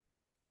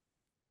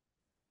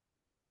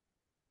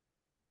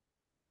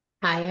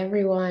Hi,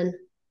 everyone.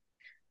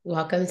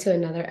 Welcome to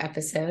another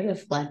episode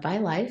of Led by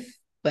Life.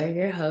 We're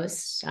your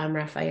hosts. I'm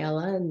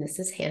Rafaela, and this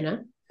is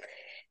Hannah.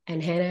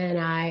 And Hannah and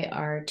I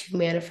are two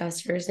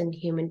manifestors in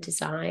human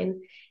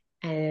design.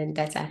 And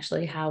that's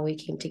actually how we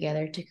came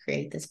together to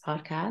create this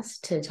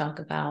podcast to talk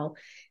about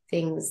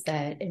things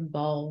that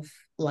involve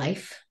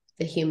life,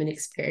 the human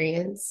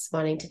experience,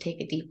 wanting to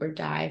take a deeper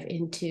dive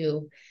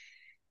into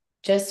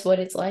just what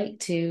it's like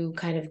to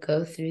kind of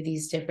go through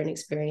these different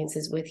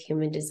experiences with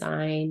human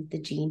design, the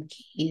gene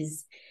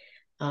keys,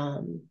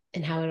 and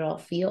how it all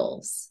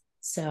feels.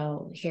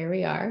 So here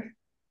we are,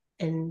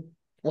 and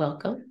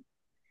welcome.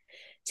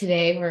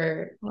 Today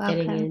we're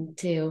getting Welcome.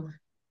 into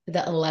the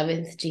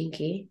 11th gene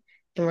key,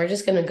 and we're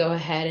just going to go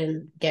ahead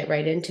and get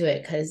right into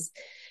it because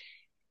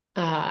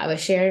I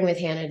was sharing with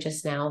Hannah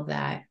just now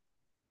that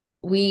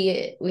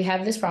we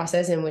have this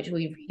process in which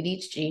we read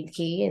each gene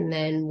key and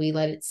then we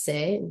let it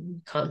sit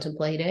and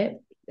contemplate it,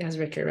 as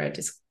Richard Rudd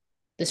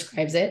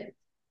describes it.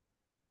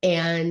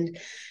 And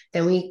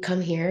then we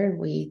come here and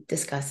we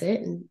discuss it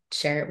and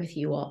share it with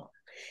you all.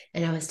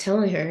 And I was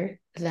telling her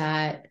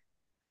that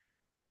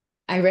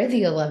I read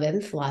the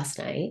 11th last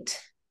night,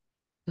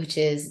 which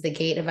is the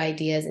gate of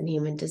ideas in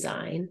human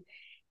design.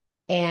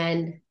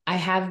 And I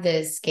have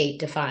this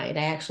gate defined.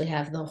 I actually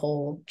have the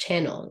whole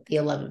channel, the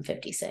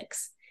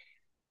 1156.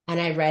 And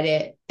I read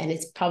it, and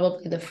it's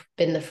probably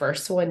been the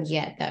first one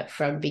yet that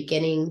from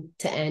beginning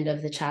to end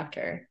of the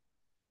chapter,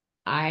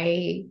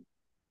 I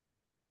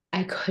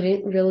I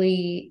couldn't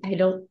really, I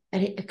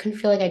couldn't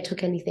feel like I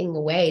took anything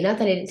away. Not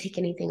that I didn't take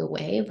anything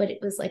away, but it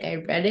was like I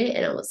read it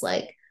and I was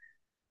like,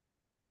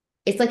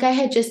 it's like I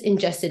had just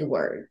ingested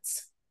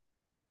words.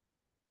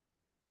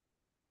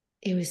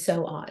 It was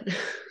so odd.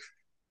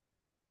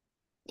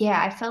 Yeah,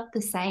 I felt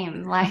the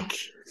same.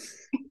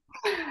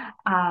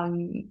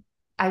 Um,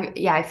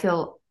 I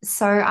feel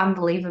so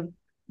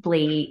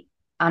unbelievably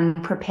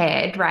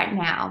unprepared right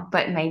now,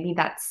 but maybe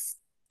that's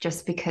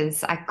just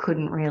because I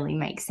couldn't really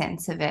make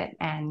sense of it,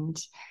 and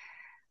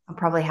I'll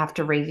probably have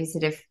to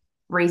revisit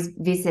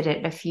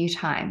it a few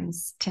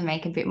times to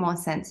make a bit more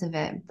sense of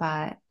it.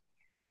 But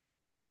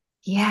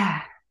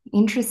yeah,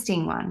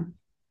 interesting one.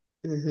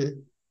 Hmm.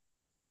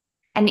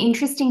 And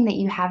interesting that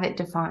you have it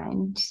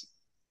defined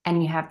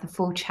and you have the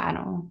full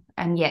channel,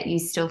 and yet you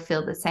still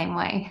feel the same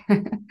way.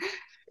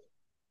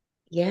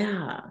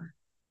 Yeah.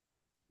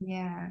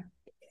 Yeah.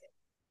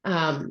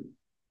 Um,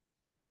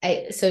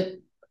 so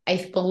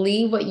I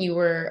believe what you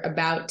were either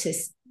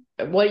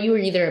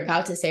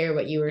about to say or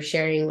what you were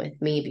sharing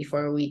with me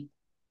before we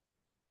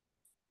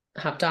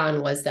hopped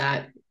on was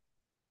that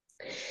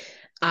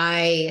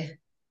I,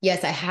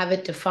 yes, I have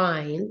it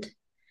defined,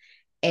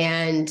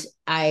 and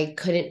I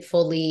can't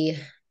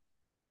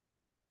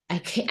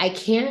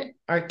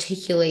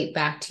articulate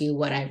back to you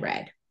what I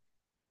read.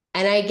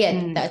 And I get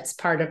Mm. that's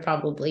part of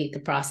probably the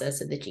process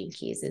of the gene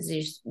keys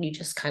is you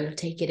just kind of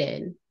take it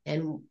in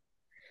and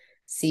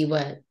see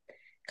what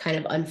kind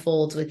of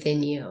unfolds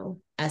within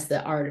you as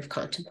the art of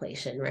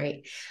contemplation,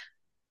 right?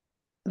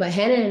 But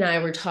Hannah and I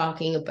were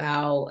talking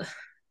about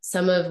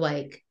some of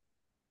like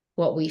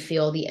what we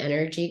feel the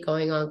energy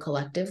going on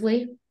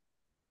collectively.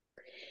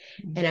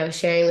 And I was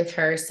sharing with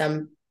her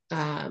some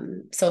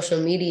social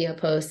media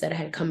posts that I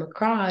had come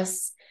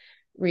across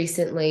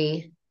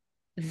recently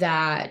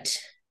that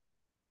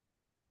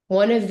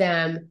one of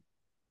them,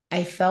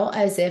 I felt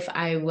as if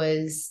I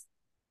was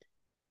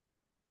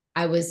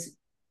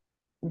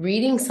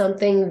reading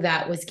something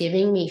that was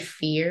giving me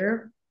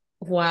fear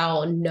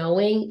while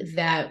knowing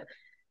that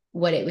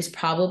what it was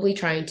probably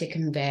trying to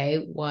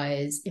convey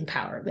was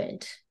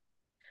empowerment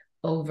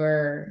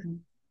over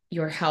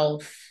your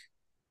health,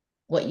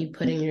 what you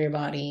put in your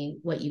body,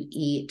 what you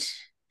eat,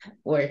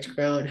 where it's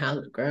grown, how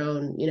it's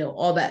grown,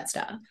 all that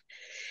stuff.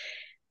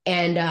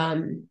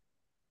 And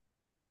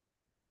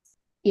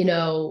you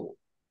know,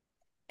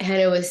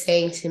 Hannah was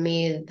saying to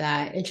me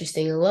that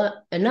interesting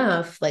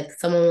enough, like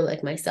someone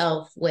like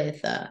myself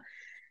with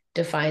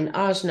defined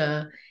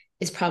ajna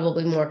is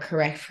probably more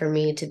correct for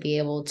me to be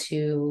able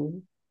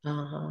to,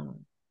 uh,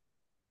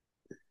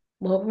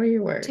 what were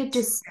your To words?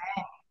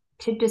 discern,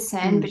 to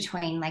discern Mm,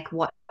 between like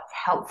what's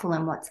helpful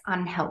and what's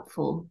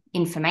unhelpful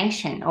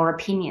information or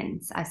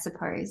opinions, I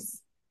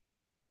suppose.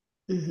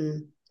 mm-hmm.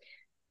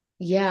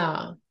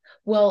 Yeah.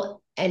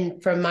 Well,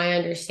 and from my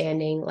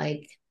understanding,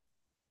 like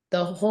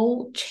the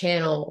whole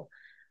channel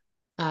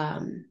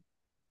um,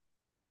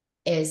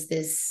 is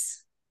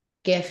this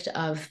gift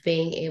of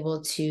being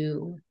able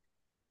to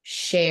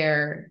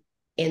share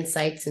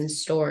insights and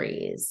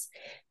stories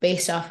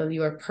based off of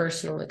your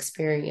personal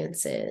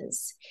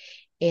experiences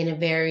in a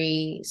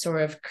very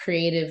sort of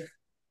creative,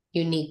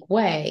 unique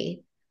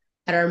way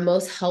that are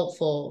most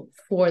helpful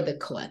for the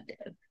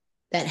collective,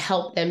 that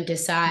help them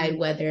decide Mm.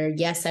 whether,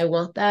 yes, I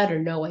want that or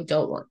no, I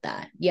don't want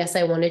that. Yes,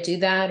 I want to do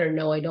that or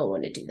no, I don't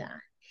want to do that.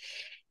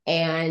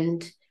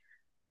 And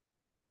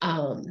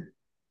um,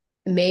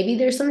 maybe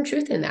there's some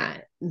truth in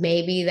that.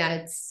 Maybe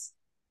that's,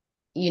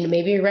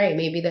 maybe you're right.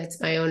 Maybe that's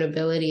my own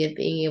ability of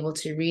being able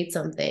to read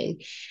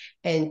something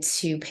and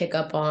to pick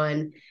up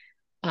on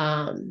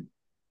um,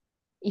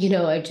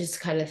 I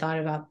just kind of thought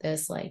about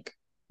this. Like,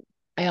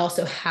 I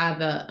also have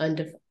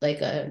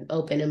like an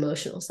open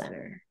emotional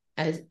center,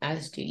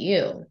 as do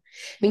you.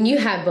 I mean, you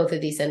have both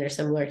of these centers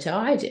similar to how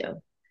I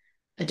do,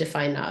 a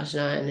defined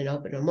ajna and an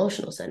open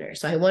emotional center.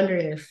 So I wonder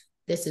if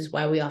this is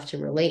why we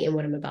often relate in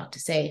what I'm about to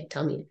say.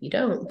 Tell me if you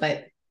don't,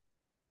 but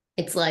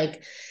it's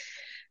like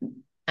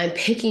I'm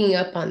picking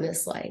up on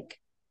this like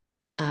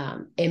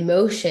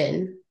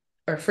emotion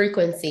or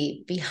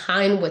frequency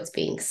behind what's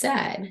being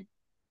said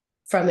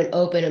from an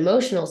open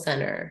emotional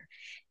center,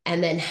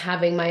 and then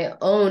having my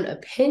own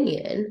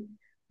opinion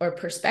or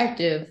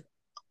perspective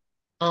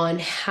on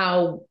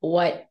how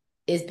what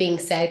is being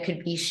said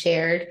could be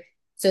shared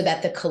so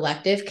that the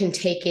collective can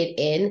take it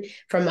in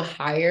from a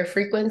higher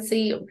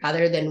frequency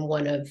rather than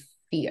one of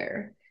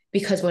fear.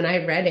 Because when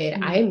I read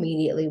it, I Mm.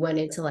 immediately went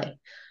into like,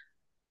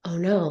 oh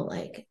no,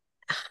 like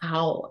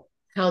how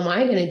am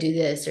I going to do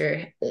this,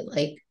 or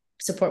like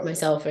support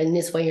myself in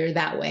this way or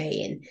that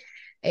way?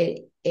 And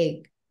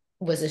it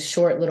was a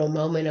short little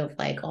moment of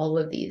like all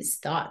of these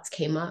thoughts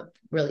came up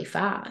really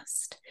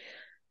fast.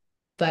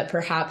 But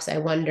perhaps I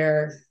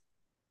wonder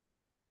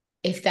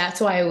if that's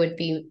why it would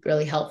be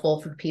really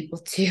helpful for people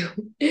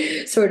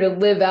to sort of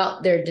live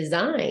out their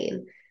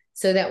design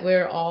so that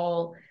we're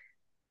all,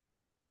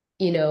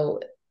 you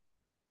know,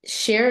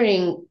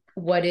 sharing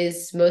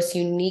what's most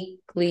unique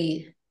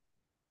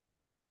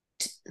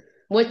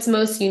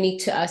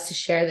to us to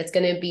share that's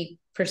going to be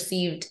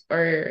perceived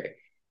or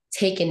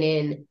taken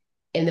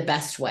in the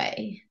best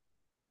way.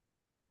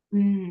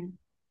 Mm.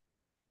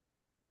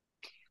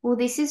 Well,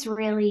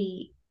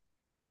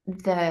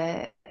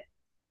 the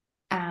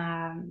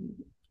um,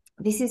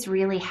 this is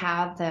really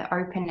how the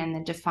open and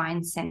the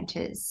defined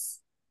centers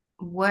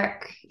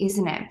work,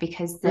 isn't it?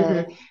 Because the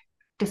Mm-hmm.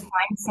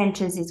 defined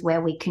centers is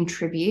where we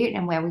contribute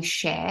and where we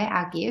share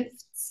our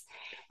gifts.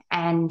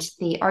 And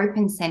the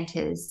open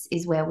centers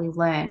is where we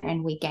learn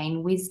and we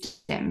gain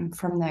wisdom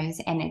from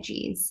those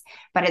energies.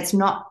 But it's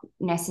not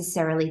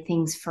necessarily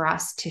things for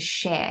us to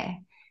share,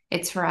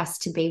 it's for us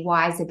to be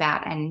wise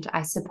about. And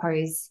I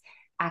suppose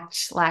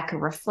act like a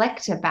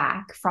reflector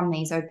back from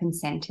these open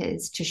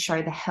centers to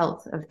show the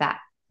health of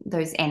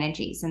those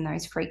energies and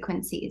those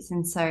frequencies.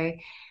 And so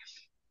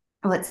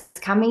what's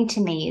coming to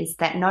me is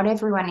that not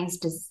everyone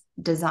is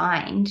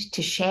designed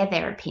to share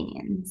their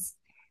opinions,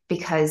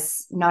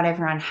 because not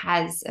everyone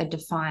has a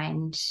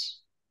defined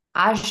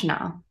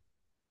ajna,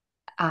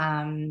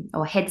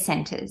 or head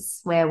centers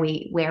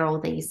where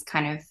all these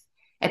kind of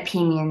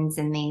opinions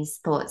and these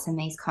thoughts and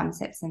these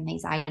concepts and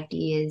these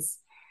ideas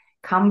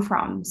come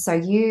from. So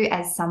you,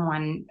 as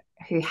someone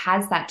who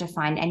has that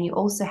defined, and you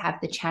also have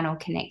the channel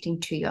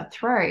connecting to your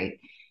throat,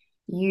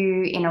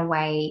 you in a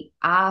way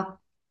are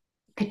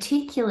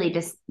particularly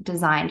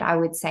designed, I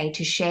would say,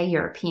 to share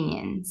your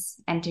opinions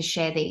and to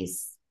share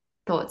these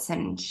thoughts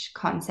and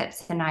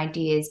concepts and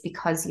ideas,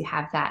 because you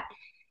have that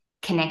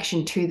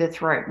connection to the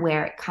throat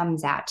where it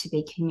comes out to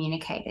be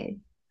communicated.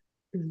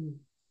 Mm-hmm.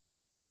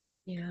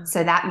 Yeah. So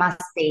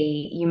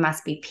you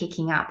must be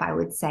picking up, I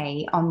would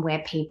say, on where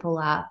people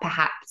are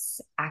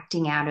perhaps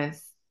acting out of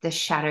the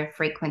shadow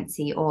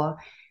frequency or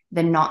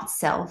the not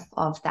self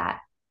of that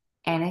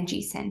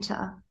energy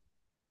center.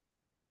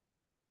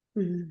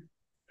 Mm-hmm.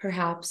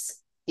 Perhaps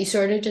you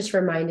sort of just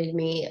reminded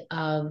me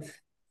of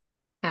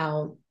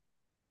how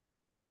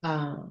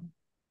um,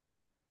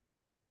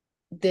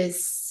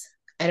 this,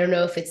 I don't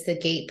know if it's the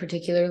gate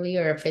particularly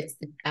or if it's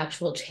the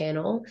actual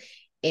channel,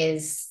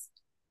 is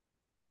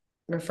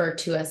referred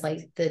to as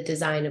like the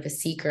design of a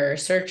seeker or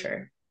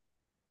searcher.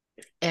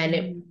 And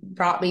it Mm.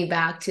 brought me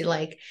back to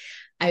like,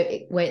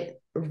 I went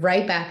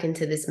right back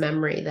into this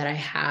memory that I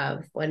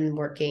have when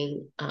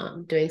working,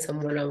 doing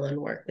some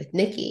one-on-one work with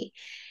Nikki,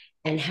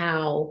 and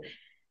how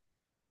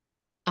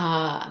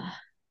uh,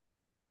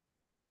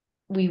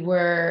 we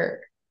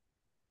were,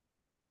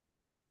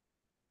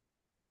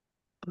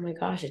 oh my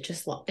gosh, it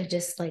just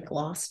like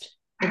lost,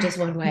 it just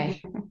went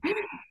away.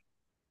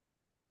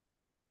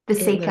 The It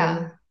literally,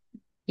 seeker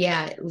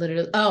yeah,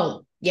 literally.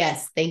 Oh,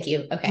 yes. Thank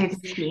you. Okay.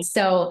 with you.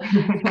 So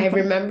I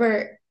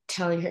remember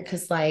telling her,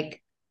 because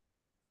like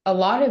a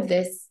lot of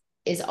this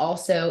is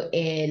also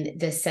in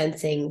the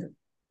sensing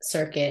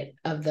circuit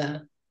of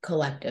the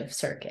collective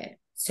circuit.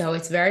 So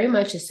it's very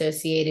much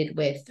associated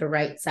with the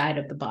right side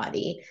of the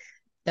body,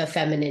 the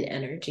feminine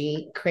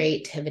energy,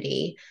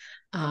 creativity.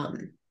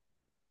 Um,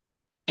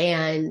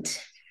 and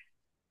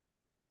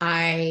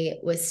I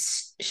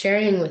was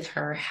sharing with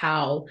her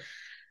how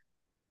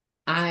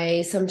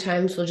I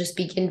sometimes will just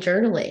begin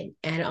journaling,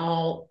 and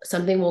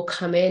something will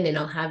come in and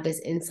I'll have this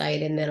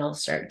insight, and then I'll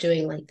start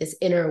doing like this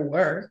inner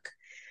work,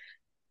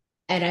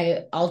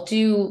 and I'll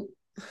do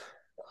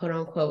quote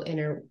unquote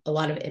a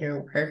lot of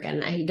inner work,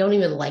 and I don't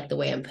even like the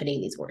way I'm putting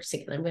these words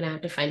together. I'm going to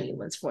have to find new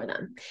ones for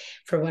them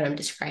for what I'm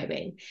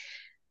describing,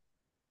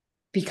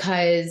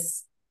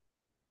 because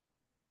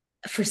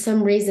for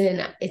some reason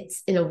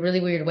it's in a really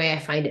weird way I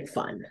find it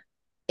fun.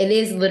 it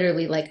is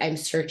literally like I'm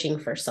searching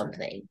for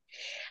something.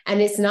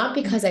 And it's not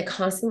because I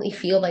constantly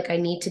feel like I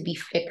need to be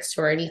fixed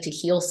or I need to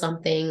heal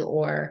something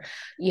or,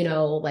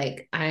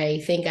 like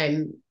I think I'm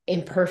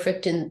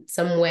imperfect in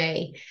some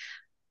way.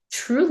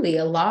 Truly,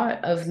 a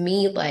lot of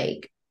me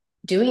like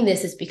doing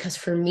this is because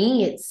for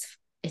me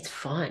it's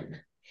fun.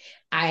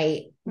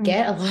 I Mm.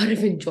 get a lot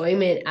of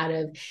enjoyment out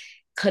of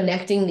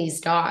connecting these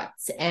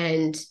dots.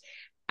 And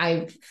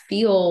I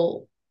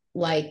feel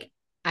like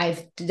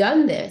I've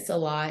done this a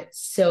lot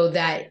so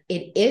that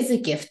it is a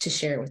gift to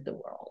share with the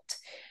world,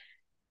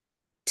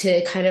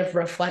 to kind of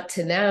reflect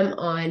to them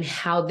on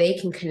how they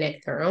can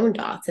connect their own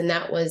dots. And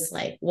that was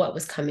like what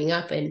was coming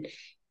up in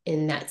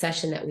that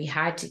session that we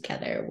had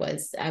together.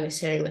 Was I was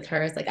sharing with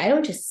her, it's like I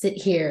don't just sit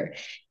here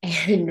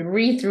and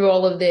read through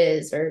all of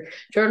this or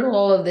journal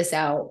all of this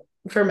out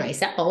for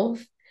myself.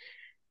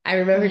 I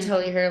remember Mm.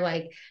 telling her,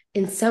 like,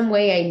 in some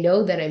way, I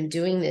know that I'm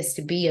doing this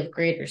to be of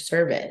greater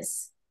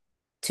service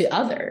to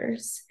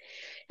others.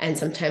 And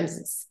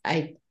sometimes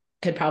I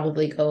could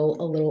probably go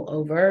a little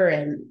over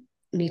and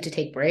need to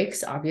take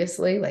breaks,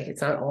 obviously. Like,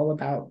 it's not all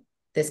about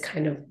this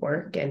kind of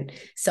work and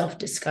self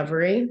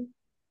discovery.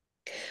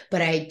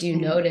 But I do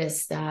Mm.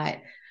 notice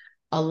that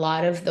a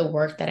lot of the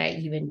work that I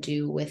even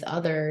do with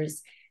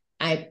others,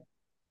 I,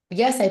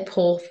 yes, I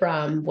pull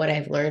from what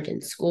I've learned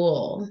in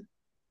school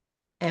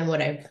and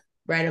what I've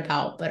read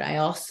about, but I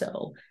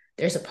also,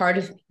 there's a part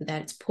of me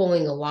that's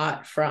pulling a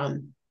lot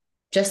from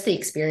just the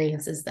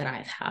experiences that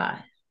I've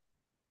had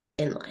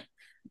in life.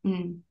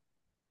 Mm.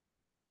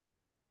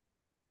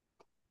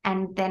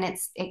 And then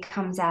it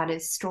comes out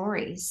as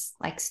stories,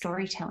 like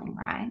storytelling,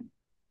 right?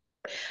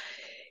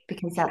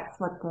 Because that's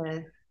what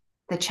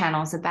the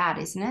channel's about,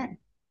 isn't it?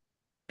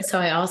 So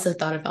I also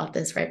thought about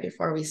this right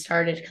before we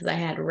started because I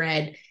had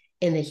read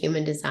in the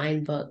human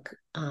design book,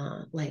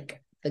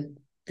 like the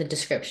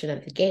description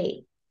of the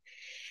gate.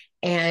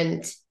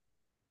 And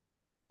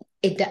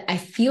I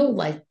feel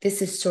like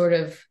this is sort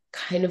of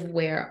kind of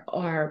where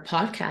our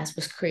podcast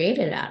was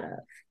created out of.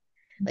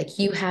 Like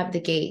you have the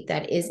gate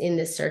that is in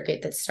the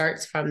circuit that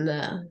starts from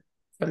the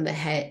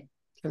head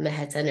from the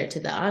head center to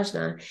the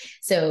ajna.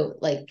 So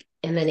like,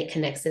 and then it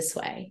connects this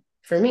way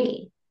for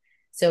me.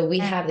 So we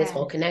have this Yeah,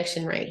 whole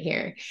connection right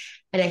here.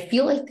 And I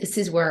feel like this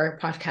is where our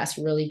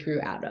podcast really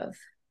grew out of.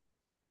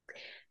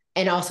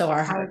 And also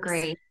our I hearts.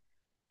 agree.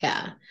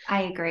 Yeah.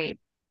 I agree.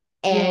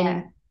 Yeah,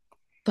 And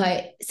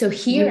but so you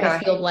here I go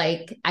feel ahead.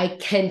 like I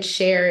can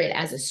share it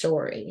as a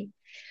story.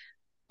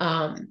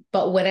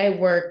 But when I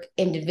work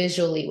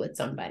individually with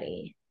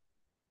somebody,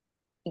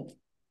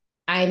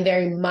 I'm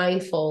very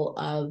mindful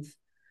of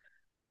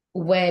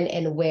when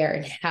and where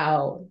and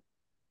how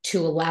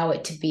to allow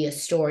it to be a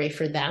story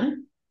for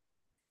them.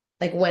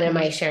 Like when am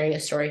I Mm. sharing a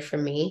story for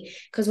me?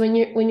 Because when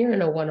you're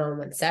in a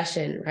one-on-one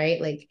session, right?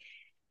 Like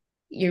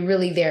you're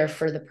really there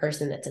for the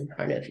person that's in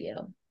front of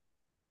you.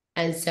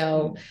 And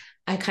so Mm.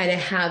 I kind of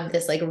have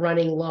this like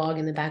running log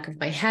in the back of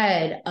my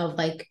head of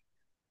like,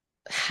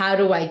 how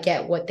do I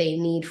get what they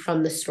need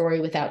from the story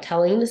without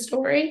telling the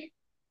story?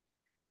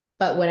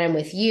 But when I'm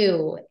with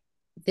you,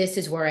 this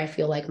is where I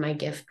feel like my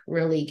gift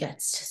really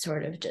gets to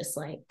sort of just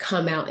like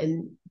come out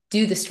and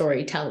do the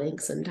storytelling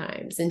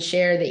sometimes and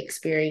share the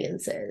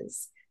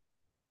experiences.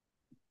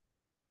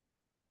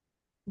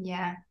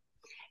 Yeah.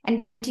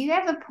 And do you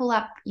ever pull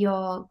up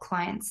your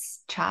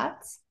clients'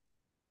 charts?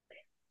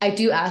 I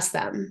do ask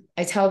them.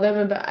 I tell them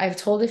about, I've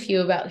told a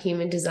few about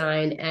human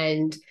design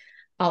and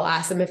I'll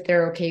ask them if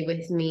they're okay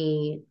with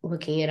me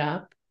looking it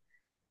up.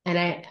 And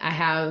I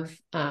have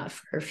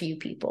for a few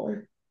people.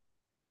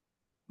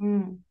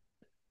 Mm.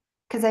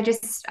 Because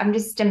I'm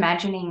just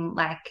imagining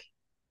like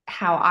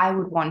how I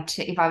would want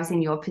to, if I was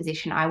in your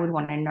position, I would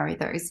want to know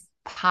those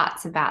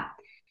parts about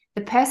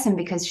the person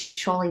because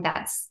surely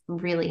that's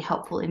really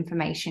helpful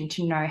information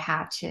to know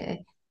how to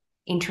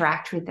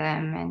interact with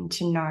them and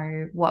to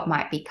know what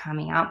might be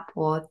coming up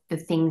or the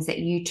things that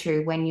you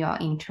two, when you're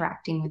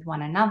interacting with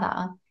one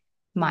another,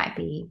 might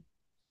be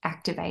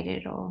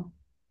activated or,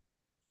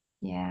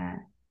 yeah,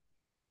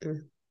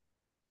 Mm.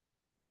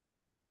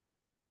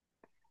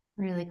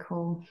 really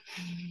cool.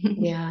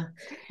 Yeah.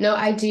 No,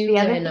 I do The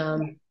other when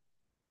thing,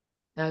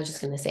 I was just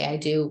gonna say I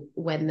do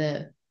when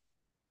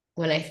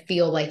I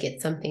feel like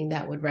it's something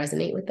that would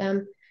resonate with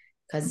them.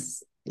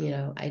 Because,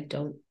 I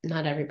don't,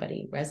 not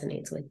everybody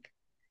resonates with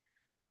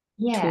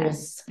yeah,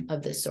 tools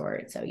of this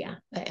sort. So, yeah.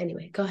 But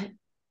anyway, go ahead.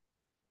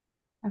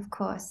 of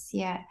course,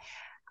 yeah.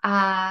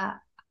 I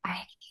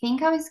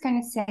think I was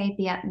going to say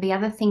the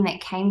other thing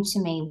that came to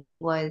me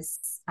was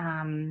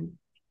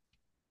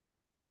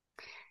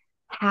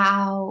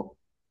how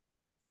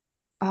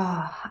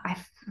I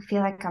feel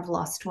like I've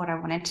lost what I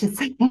wanted to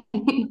say,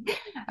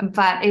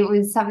 but it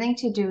was something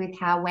to do with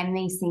how when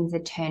these things are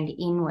turned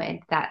inward,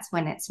 that's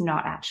when it's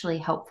not actually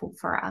helpful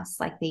for us,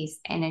 like these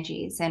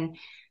energies. And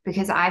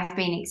because I've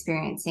been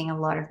experiencing a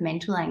lot of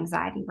mental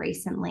anxiety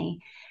recently,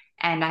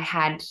 and I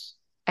had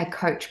a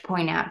coach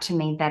point out to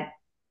me that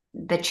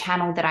the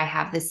channel that I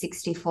have, the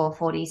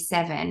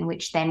 6447,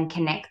 which then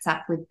connects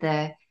up with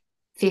the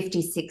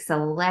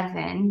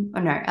 5611,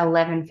 or no,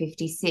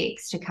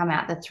 1156 to come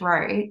out the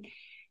throat,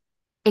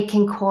 it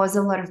can cause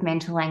a lot of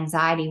mental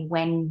anxiety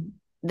when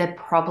the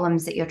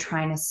problems that you're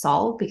trying to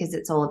solve, because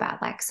it's all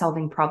about like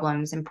solving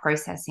problems and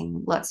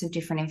processing lots of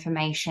different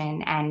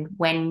information. And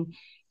when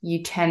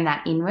you turn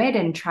that inward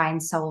and try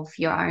and solve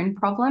your own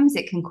problems,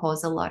 it can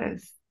cause a lot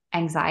of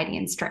anxiety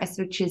and stress,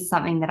 which is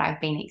something that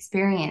I've been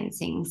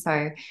experiencing.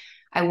 So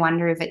I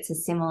wonder if it's a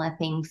similar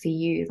thing for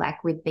you,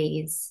 like with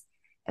these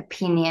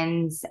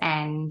opinions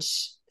and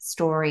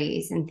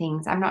stories and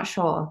things. I'm not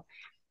sure,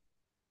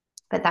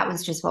 but that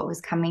was just what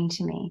was coming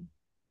to me.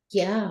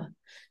 Yeah.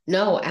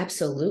 No,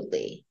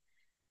 absolutely.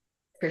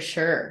 For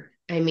sure.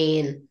 I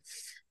mean,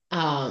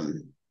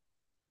 um,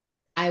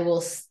 I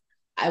will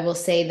I will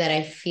say that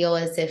I feel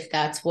as if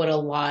that's what a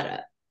lot of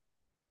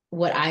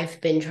what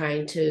I've been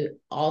trying to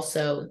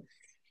also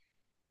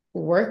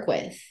work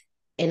with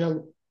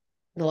in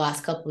the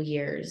last couple of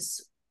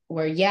years,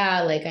 where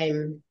yeah, like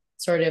I'm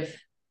sort of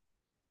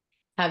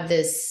have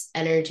this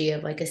energy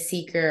of like a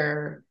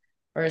seeker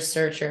or a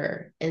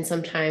searcher, and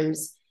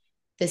sometimes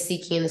the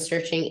seeking and the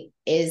searching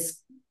is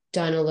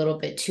done a little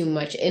bit too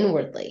much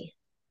inwardly.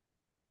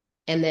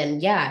 And then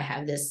yeah, I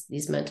have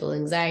these mental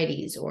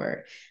anxieties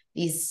or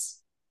these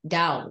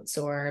doubts,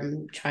 or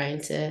I'm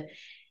trying to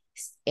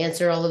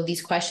answer all of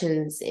these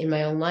questions in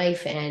my own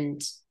life.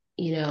 And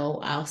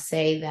I'll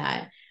say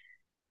that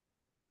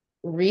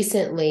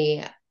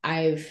recently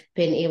I've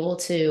been able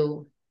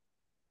to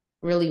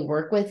really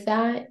work with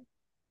that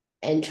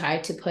and try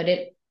to put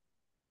it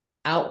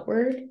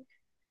outward.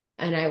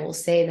 And I will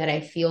say that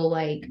I feel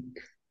like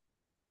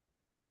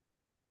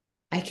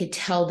I could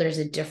tell there's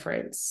a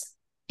difference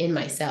in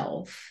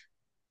myself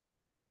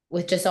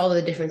with just all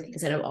the different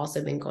things that have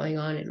also been going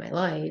on in my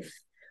life,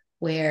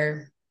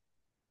 where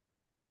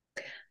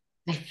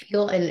I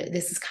feel, and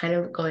this is kind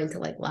of going to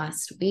like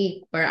last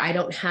week, where I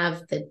don't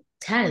have the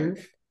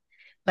 10th,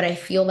 but I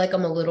feel like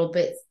I'm a little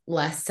bit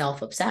less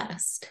self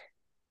obsessed,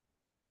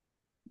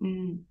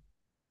 Mm.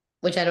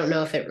 which I don't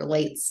know if it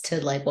relates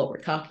to like what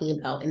we're talking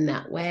about in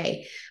that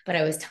way. But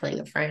I was telling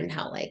a friend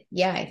how, like,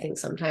 yeah, I think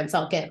sometimes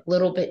I'll get a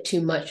little bit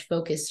too much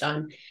focused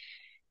on,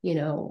 you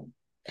know,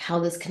 how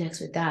this connects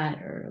with that,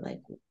 or like,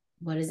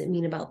 what does it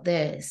mean about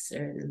this,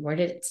 or where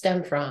did it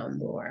stem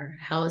from, or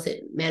how is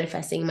it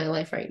manifesting in my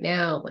life right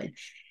now, and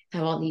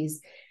have all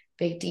these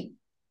big, deep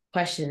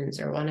questions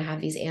or want to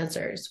have these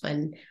answers,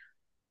 when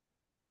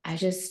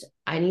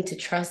I need to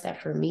trust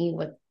that for me,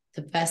 what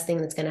the best thing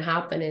that's going to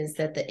happen is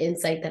that the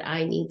insight that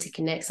I need to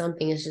connect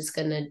something is just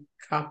going to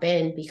drop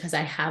in because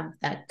I have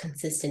that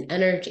consistent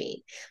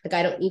energy. Like,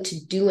 I don't need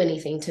to do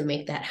anything to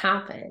make that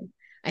happen.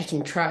 I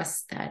can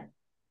trust that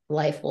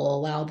life will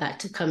allow that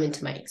to come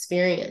into my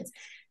experience.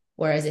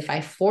 Whereas if I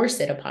force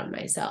it upon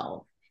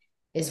myself,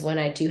 is when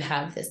I do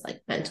have this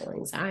like mental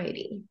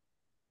anxiety.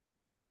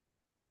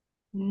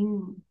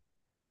 Mm.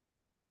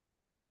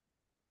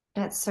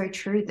 That's so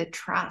true. The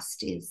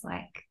trust is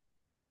like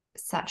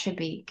such a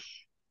big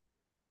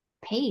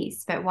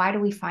piece, but why do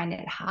we find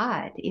it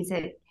hard? Is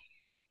it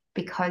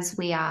because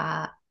we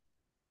are,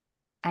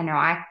 I know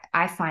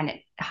I find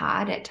it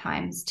hard at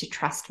times to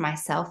trust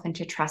myself and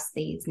to trust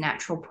these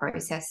natural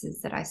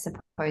processes that I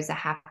suppose are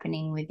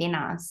happening within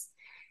us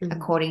Mm-hmm.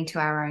 according to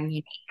our own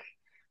unique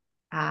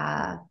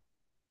uh,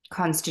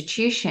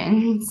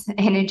 constitutions,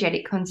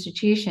 energetic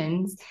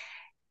constitutions.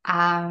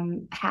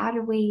 How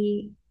do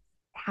we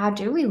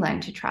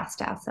learn to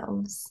trust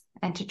ourselves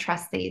and to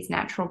trust these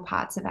natural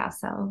parts of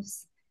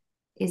ourselves?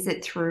 Is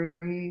it through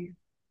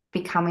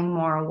becoming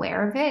more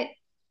aware of it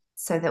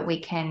so that we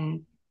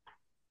can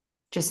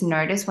just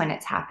notice when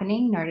it's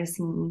happening,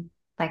 noticing,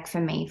 like for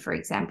me, for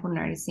example,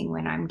 noticing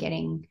when I'm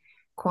getting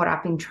caught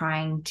up in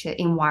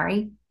in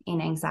worry, in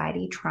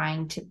anxiety,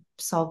 trying to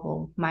solve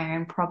all my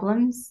own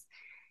problems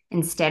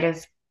instead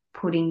of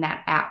putting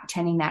that out,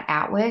 turning that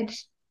outward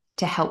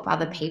to help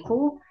other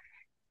people.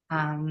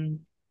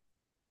 Um,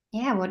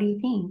 yeah, what do you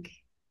think?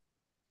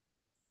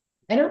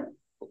 I don't,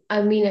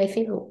 I mean, I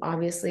think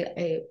obviously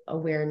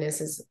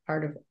awareness is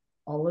part of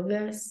all of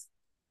this,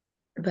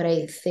 but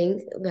I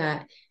think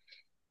that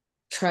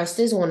trust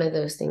is one of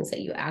those things that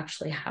you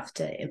actually have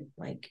to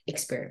like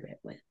experiment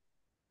with,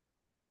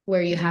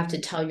 where you have to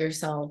Mm. tell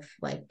yourself,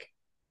 like,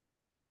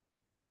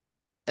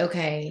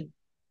 okay,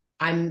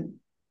 I'm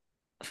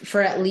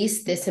for at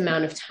least this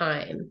amount of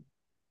time,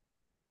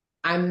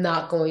 I'm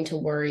not going to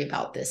worry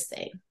about this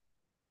thing.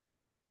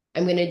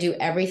 I'm going to do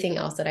everything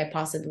else that I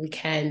possibly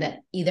can that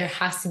either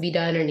has to be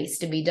done or needs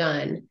to be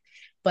done.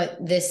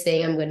 But this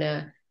thing,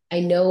 I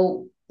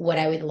know what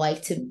I would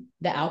like the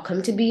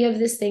outcome to be of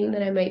this thing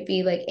that I might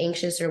be like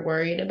anxious or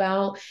worried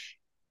about.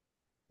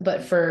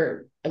 But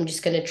I'm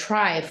just going to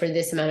try for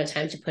this amount of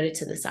time to put it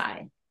to the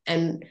side.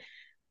 And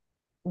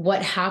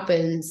what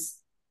happens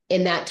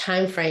in that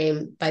time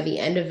frame by the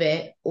end of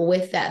it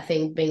with that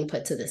thing being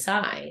put to the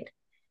side,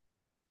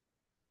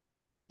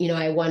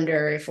 I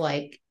wonder if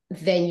like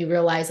then you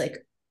realize like,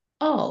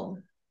 oh,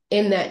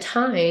 in that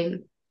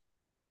time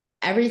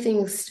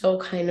everything's still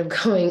kind of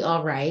going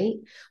all right.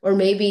 Or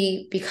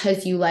maybe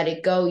because you let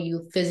it go,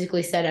 you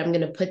physically said, I'm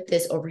going to put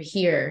this over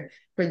here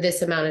for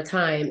this amount of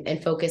time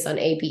and focus on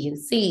A, B, and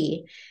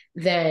C,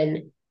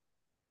 then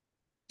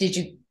did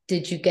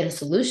you get a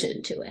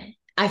solution to it?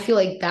 I feel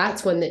like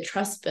that's when the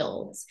trust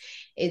builds.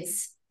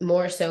 It's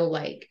more so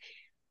like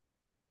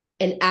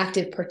an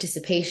active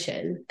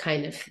participation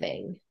kind of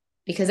thing.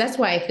 Because that's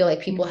why I feel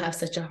like people Mm. have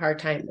such a hard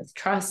time with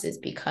trust, is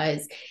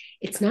because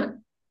it's not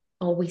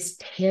always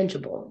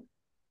tangible.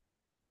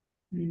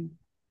 Mm.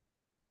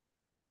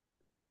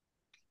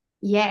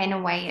 Yeah, in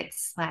a way,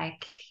 it's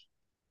like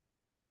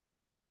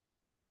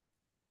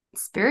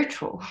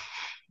spiritual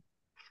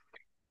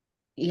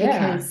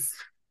Yeah. because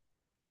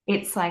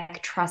it's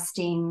like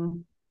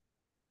trusting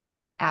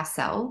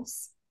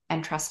ourselves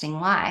and trusting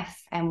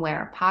life, and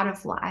we're a part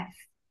of life.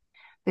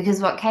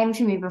 Because what came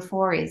to me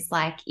before is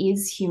like,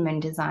 is human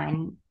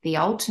design the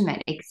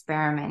ultimate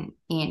experiment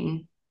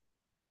in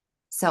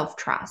self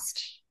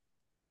trust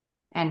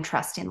and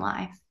trust in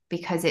life?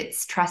 Because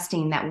it's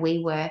trusting that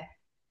we were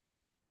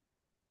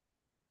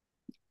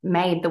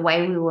made the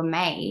way we were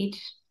made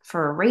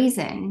for a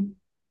reason.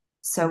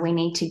 So we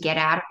need to get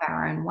out of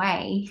our own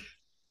way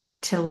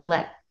to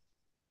let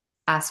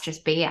us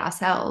just be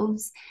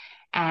ourselves.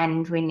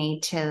 And we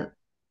need to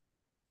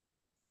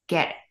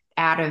get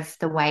out of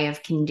the way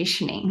of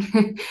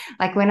conditioning.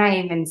 Like when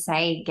I even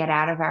say get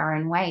out of our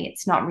own way,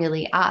 it's not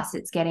really us,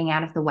 it's getting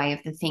out of the way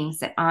of the things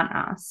that aren't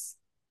us.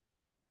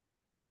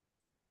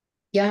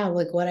 Yeah,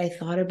 like what I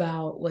thought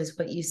about was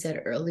what you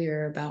said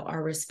earlier about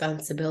our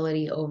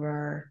responsibility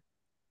over,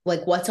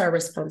 like, what's our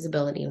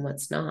responsibility and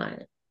what's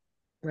not,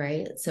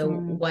 right? So,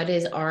 Mm, what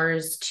is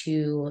ours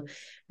to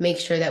make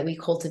sure that we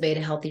cultivate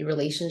a healthy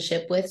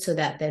relationship with, so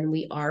that then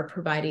we are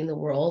providing the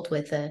world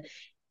with a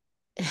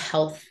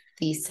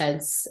healthy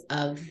sense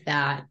of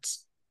that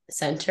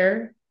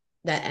center,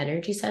 that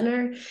energy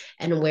center?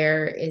 And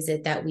where is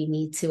it that we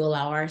need to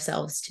allow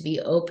ourselves to be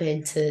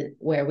open to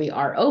where we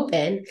are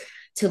open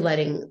to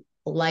letting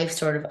life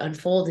sort of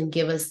unfold and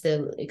give us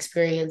the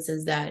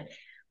experiences that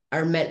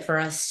are meant for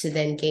us to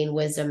then gain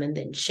wisdom and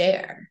then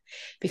share?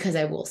 Because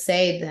I will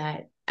say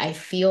that I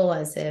feel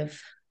as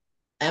if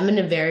I'm in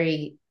a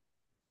very,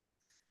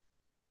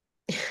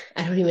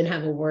 I don't even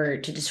have a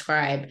word to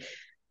describe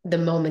the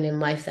moment in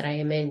life that I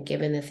am in,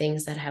 given the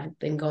things that have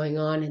been going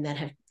on and that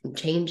have been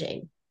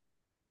changing.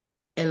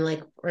 And,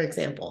 like, for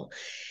example,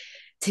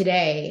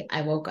 today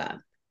I woke up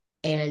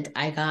and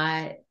I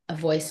got a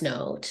voice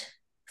note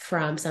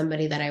from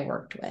somebody that I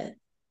worked with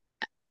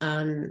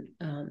on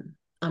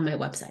my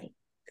website.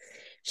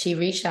 She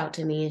reached out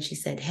to me and she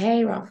said,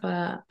 "Hey,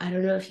 Rafa, I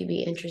don't know if you'd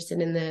be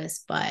interested in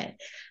this, but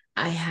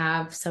I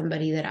have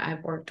somebody that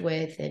I've worked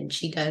with and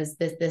she does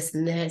this, this,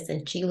 and this,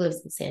 and she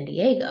lives in San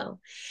Diego.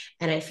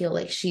 And I feel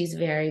like she's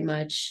very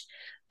much,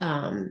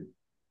 um,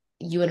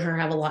 you and her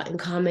have a lot in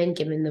common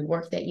given the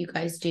work that you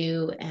guys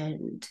do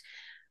and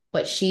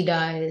what she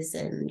does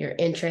and your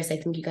interests. I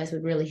think you guys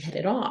would really hit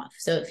it off.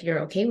 So if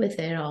you're okay with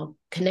it, I'll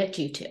connect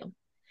you two."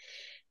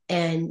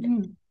 And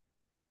mm,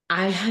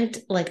 I had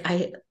like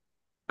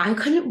I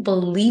couldn't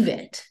believe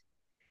it.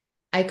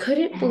 I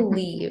couldn't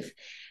believe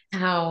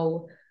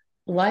how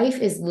life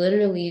is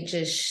literally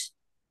just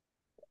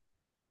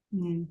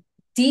mm,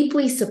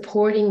 deeply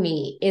supporting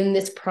me in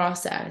this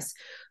process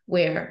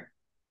where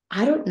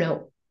I don't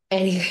know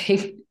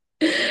anything.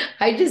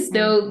 I just mm,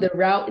 know the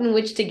route in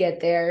which to get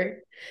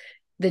there,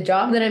 the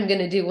job that I'm going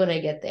to do when I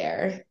get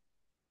there.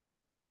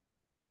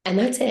 And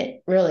that's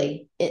it,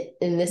 really,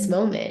 in this mm,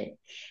 moment.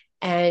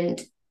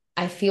 And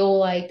I feel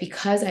like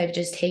because I've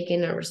just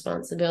taken a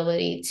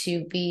responsibility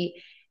to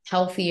be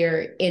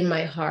healthier in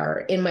my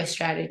heart, in my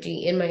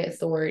strategy, in my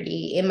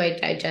authority, in my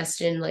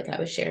digestion, like I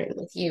was sharing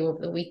with you over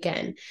the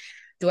weekend,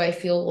 do I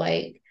feel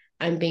like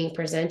I'm being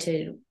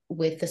presented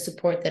with the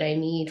support that I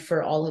need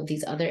for all of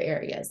these other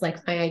areas,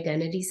 like my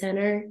identity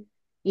center?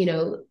 You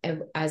know,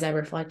 as I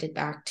reflected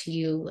back to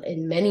you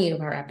in many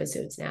of our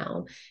episodes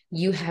now,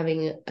 you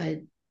having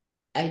a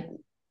oh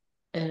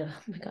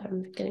my God,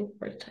 I'm getting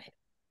word tied.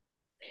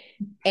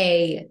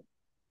 A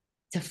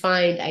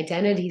defined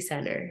identity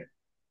center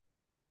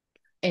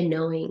and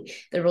knowing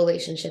the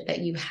relationship that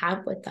you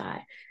have with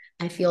that,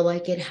 I feel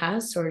like it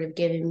has sort of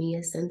given me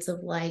a sense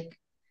of like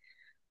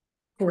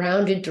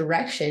grounded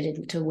direction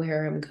into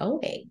where I'm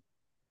going.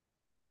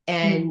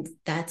 mm, And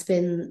that's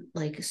been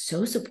like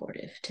so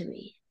supportive to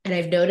me. And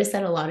I've noticed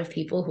that a lot of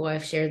people who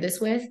I've shared this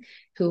with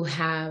who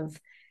have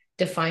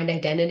defined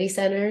identity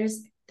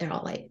centers, they're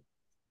all like,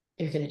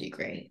 "You're going to do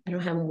great. I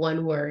don't have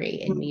one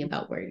worry in me mm,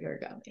 about where you're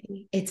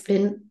going." It's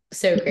been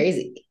so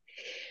crazy.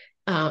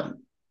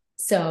 Um,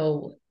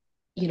 so,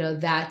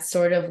 that's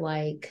sort of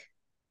like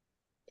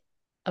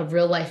a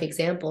real life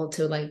example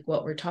to like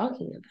what we're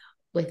talking about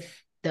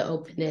with the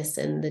openness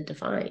and the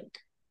defined.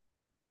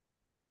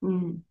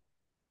 mm.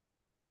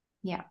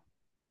 Yeah.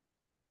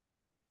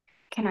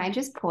 Can I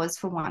just pause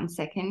for 1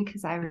 second?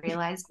 Because I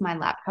realized my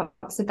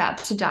laptop's about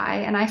to die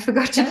and I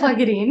forgot to Yeah.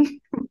 plug it in.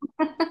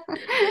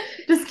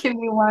 Just give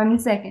me 1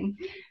 second.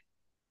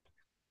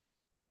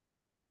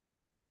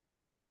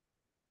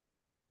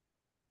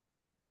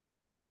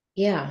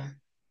 Yeah. So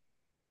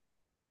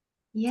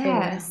Yeah.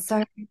 yeah.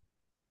 So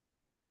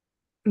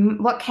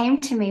what came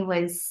to me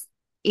was,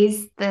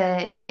 is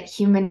the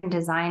human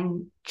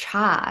design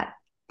chart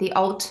the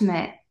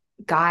ultimate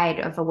guide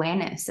of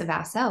awareness of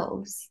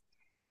ourselves?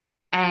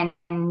 And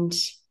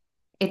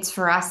it's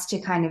for us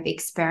to kind of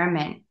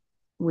experiment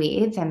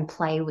with and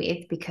play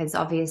with, because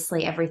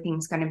obviously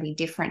everything's going to be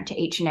different to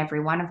each and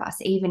every one of us.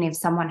 Even if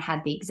someone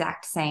had the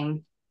exact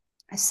same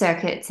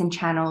circuits and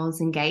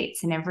channels and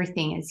gates and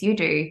everything as you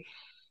do,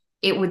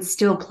 it would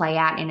still play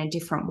out in a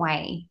different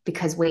way,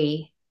 because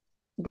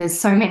there's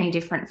so many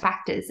different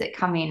factors that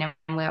come in,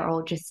 and we're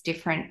all just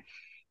different,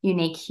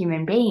 unique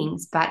human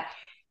beings. But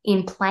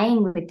in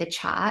playing with the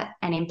chart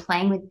and in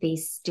playing with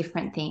these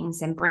different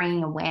things and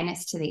bringing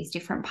awareness to these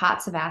different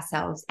parts of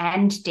ourselves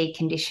and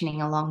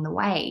deconditioning along the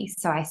way.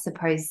 So I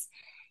suppose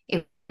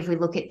if we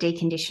look at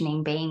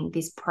deconditioning being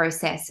this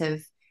process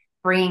of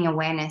bringing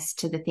awareness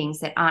to the things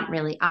that aren't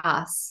really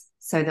us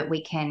so that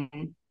we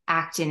can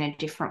act in a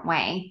different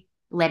way,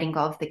 letting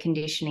go of the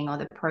conditioning or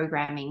the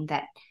programming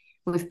that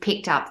we've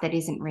picked up that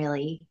isn't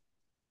really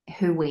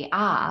who we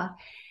are,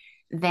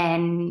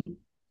 then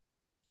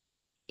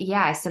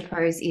yeah, I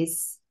suppose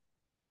is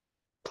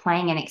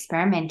playing and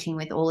experimenting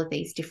with all of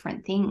these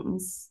different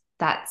things.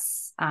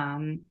 That's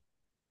I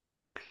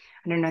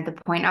don't know the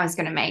point I was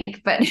going to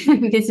make, but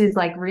this is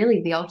like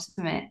really the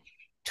ultimate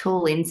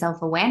tool in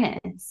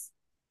self-awareness.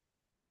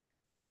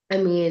 I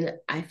mean,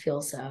 I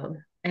feel so.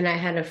 And I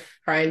had a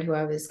friend who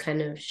I was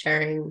kind of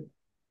sharing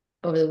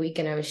over the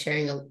weekend. I was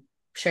sharing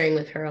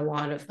with her a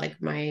lot of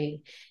like my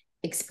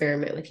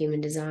experiment with human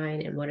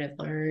design and what I've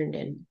learned.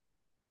 And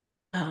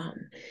um,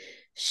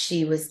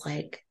 she was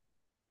like,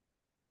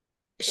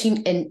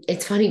 and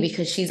it's funny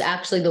because she's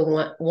actually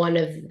the one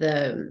of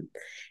the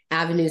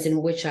avenues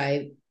in which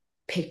I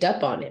picked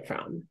up on it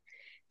from,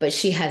 but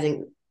she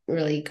hasn't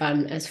really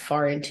gotten as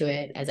far into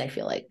it as I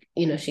feel like,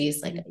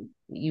 she's like,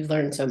 you've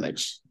learned so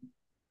much.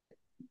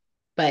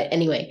 But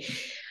anyway,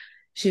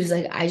 she was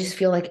like, I just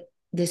feel like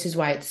this is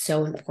why it's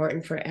so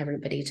important for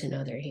everybody to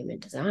know their human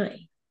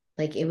design.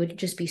 Like it would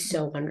just be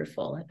so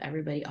wonderful if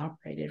everybody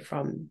operated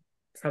from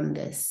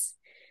this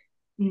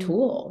Mm.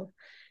 tool.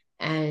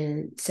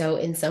 And so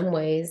in some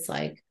ways,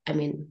 like, I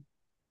mean,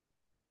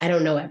 I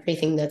don't know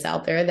everything that's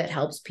out there that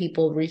helps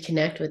people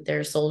reconnect with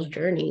their soul's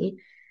journey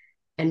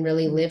and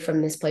really live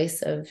from this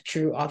place of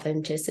true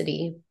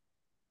authenticity.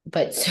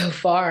 But so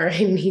far, I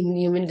mean,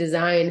 human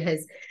design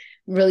has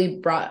really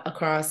brought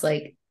across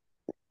like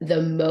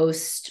the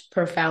most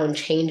profound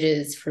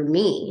changes for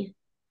me.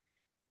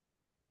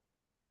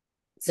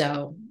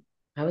 So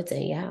I would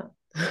say, yeah.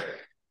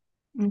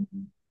 Mm.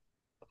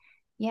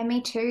 Yeah,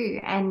 me too.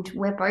 And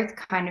we're both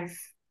kind of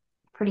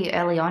pretty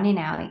early on in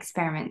our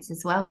experiments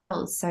as well.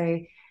 So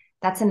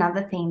that's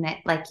another thing that,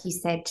 like you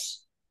said,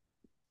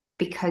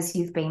 because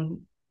you've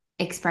been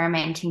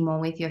experimenting more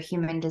with your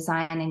human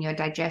design and your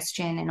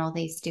digestion and all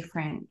these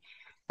different,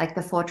 like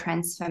the four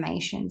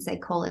transformations, they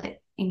call it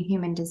in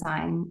human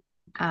design.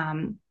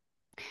 Um,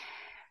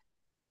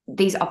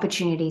 these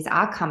opportunities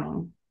are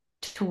coming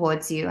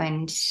towards you,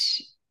 and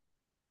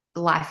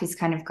life is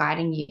kind of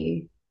guiding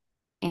you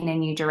in a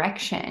new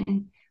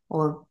direction,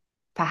 or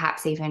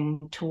perhaps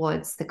even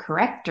towards the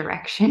correct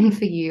direction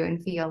for you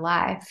and for your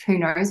life. Who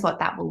knows what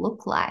that will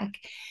look like?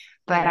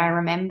 But I Yeah.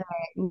 remember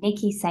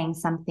Nikki saying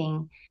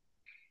something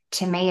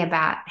to me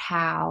about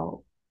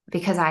how,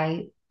 because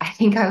I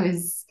think I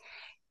was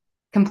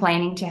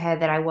complaining to her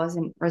that I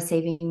wasn't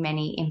receiving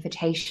many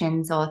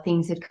invitations, or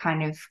things had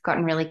kind of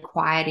gotten really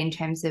quiet in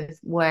terms of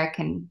work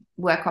and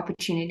work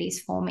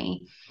opportunities for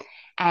me.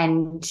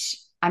 And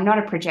I'm not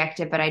a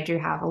projector, but I do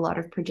have a lot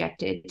of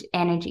projected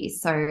energy.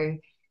 So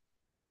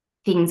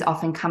things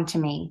often come to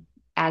me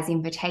as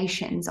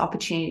invitations,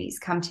 opportunities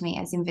come to me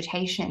as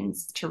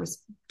invitations to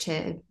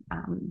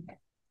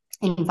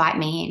invite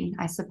me in,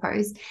 I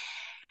suppose.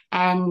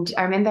 And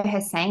I remember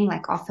her saying,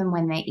 like, often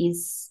when there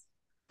is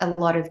a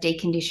lot of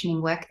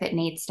deconditioning work that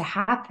needs to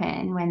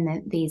happen,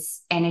 when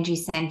these energy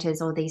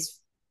centers or these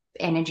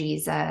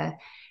energies are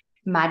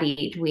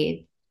muddied with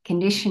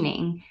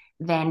conditioning,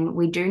 then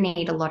we do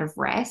need a lot of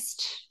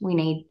rest. We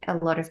need a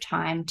lot of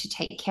time to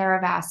take care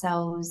of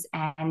ourselves.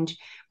 And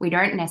we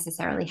don't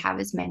necessarily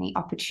have as many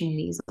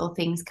opportunities or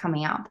things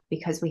coming up,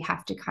 because we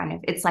have to kind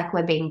of, it's like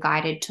we're being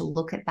guided to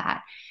look at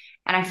that.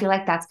 And I feel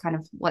like that's kind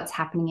of what's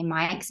happening in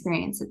my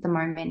experience at the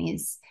moment.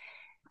 Is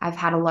I've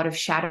had a lot of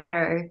shadow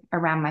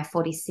around my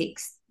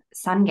 46th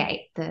sun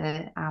gate,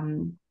 the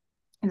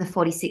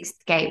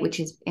 46th gate, which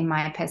is in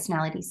my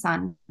personality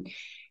sun.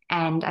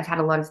 And I've had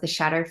a lot of the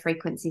shadow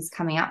frequencies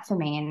coming up for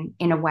me. And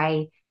in a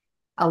way,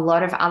 a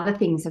lot of other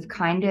things have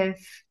kind of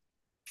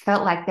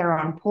felt like they're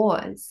on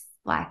pause.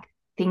 Like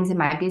things in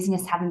my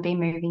business haven't been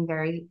moving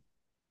very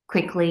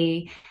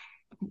quickly.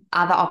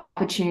 Other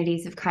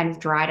opportunities have kind of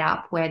dried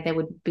up where there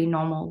would be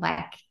normal,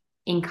 like,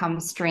 income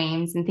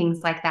streams and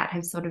things like that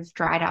have sort of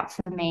dried up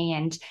for me.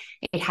 And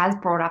it has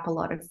brought up a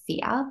lot of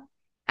fear.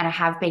 And I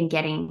have been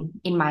getting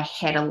in my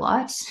head a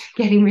lot,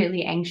 getting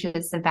really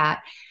anxious about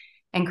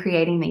and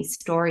creating these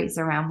stories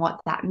around what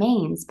that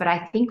means. But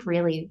I think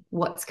really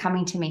what's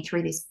coming to me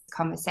through this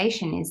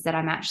conversation is that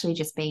I'm actually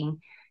just being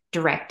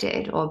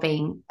directed or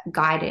being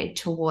guided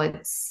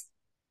towards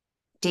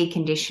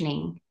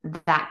deconditioning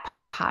that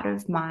part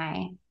of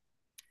my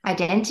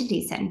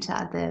identity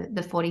center,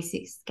 the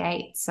 46th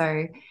gate.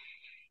 So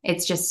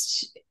it's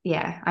just,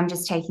 yeah, I'm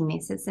just taking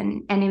this as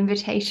an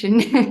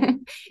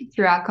invitation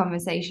through our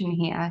conversation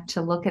here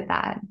to look at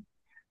that.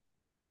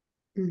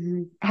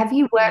 Mm-hmm. Have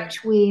you Yeah.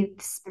 worked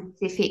with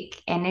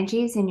specific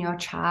energies in your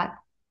chart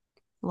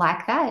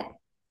like that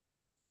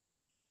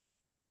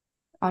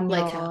on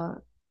Like how?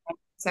 your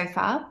so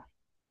far?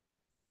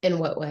 In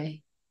what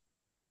way?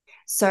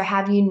 So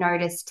have you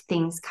noticed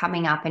things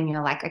coming up and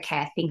you're like, okay,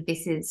 I think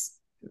this is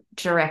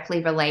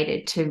directly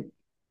related to,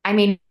 I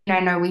mean,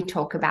 I know we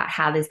talk about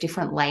how there's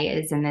different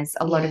layers and there's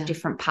a lot of Yeah.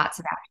 different parts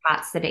of our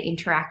charts that are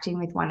interacting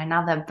with one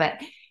another,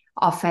 but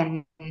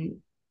often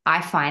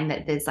I find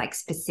that there's like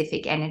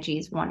specific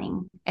energies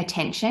wanting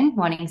attention,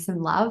 wanting some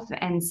love.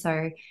 And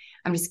so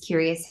I'm just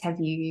curious, have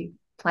you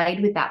played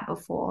with that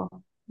before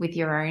with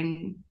your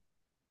own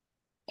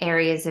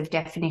areas of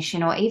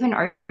definition or even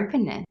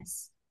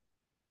openness?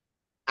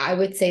 I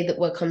would say that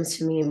what comes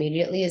to me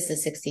immediately is the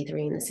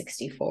 63 and the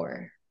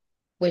 64,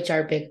 which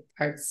are big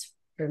parts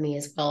for me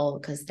as well,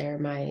 because they're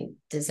my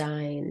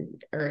design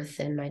earth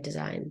and my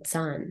design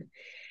sun.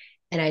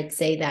 And I'd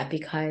say that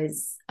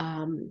because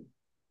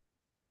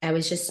I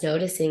was just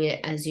noticing it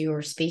as you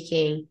were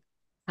speaking,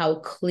 how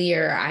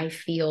clear I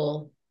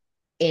feel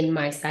in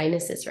my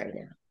sinuses right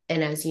now.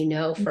 And as you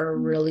know, for a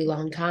really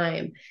long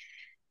time,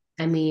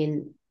 I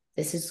mean,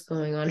 this is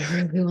going on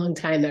a really long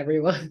time,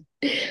 everyone.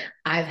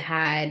 I've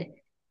had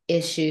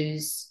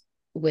issues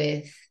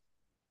with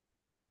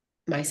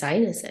my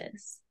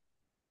sinuses.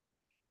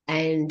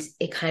 And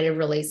it kind of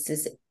relates to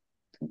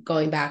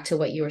going back to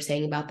what you were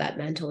saying about that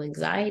mental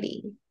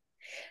anxiety.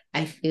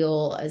 I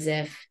feel as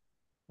if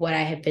what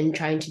I had been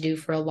trying to do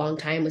for a long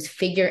time was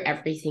figure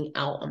everything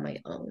out on my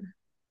own.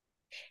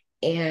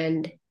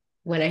 And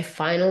when I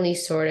finally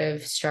sort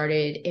of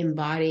started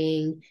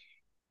embodying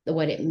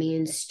what it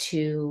means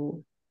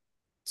to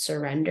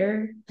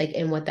surrender, like,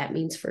 and what that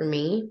means for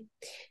me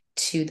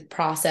to the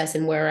process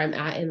and where I'm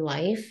at in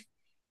life,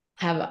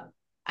 have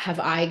have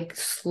I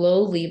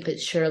slowly but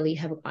surely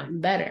have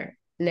gotten better.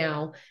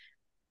 Now,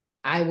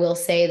 I will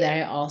say that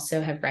I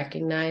also have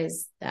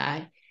recognized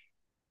that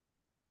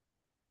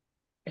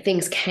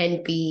things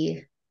can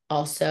be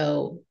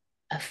also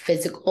a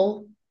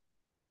physical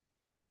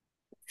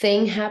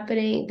thing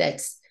happening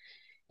that's,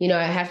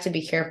 I have to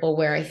be careful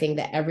where I think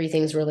that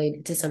everything's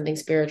related to something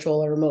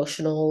spiritual or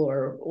emotional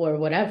or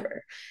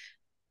whatever,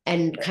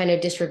 and kind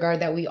of disregard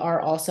that we are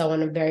also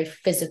on a very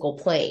physical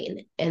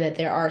plane, and that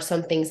there are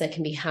some things that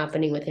can be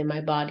happening within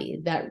my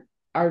body that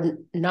are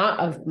not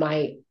of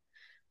my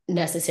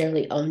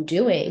necessarily own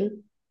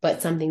doing,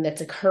 but something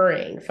that's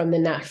occurring from the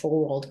natural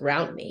world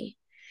around me.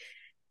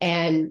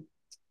 And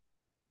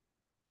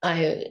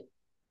I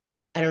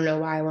I don't know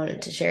why I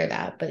wanted to share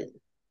that, but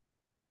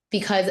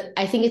because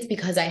I think it's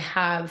because I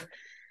have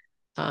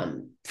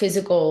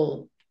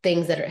physical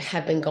things that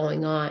have been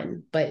going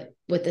on. But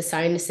with the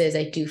sinuses,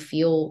 I do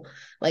feel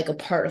like a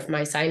part of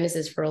my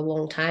sinuses for a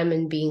long time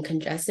and being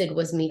congested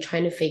was me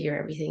trying to figure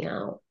everything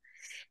out.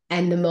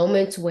 And the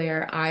moments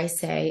where I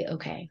say,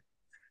 okay,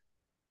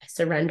 I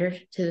surrender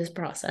to this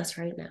process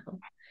right now.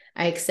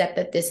 I accept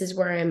that this is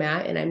where I'm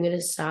at, and I'm going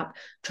to stop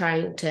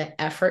trying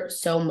to effort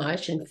so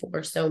much and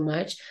force so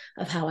much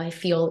of how I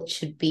feel it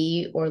should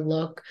be or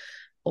look,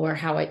 or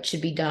how it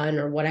should be done,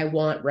 or what I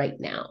want right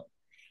now.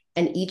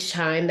 And each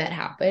time that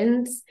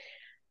happens,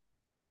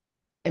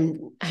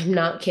 I'm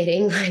not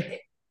kidding,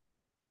 like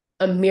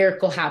a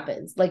miracle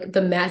happens. Like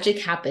the magic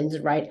happens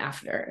right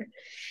after.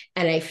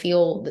 And I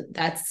feel that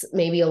that's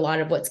maybe a lot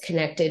of what's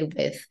connected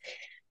with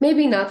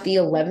maybe not the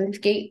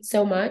 11th gate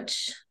so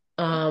much,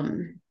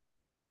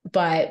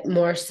 but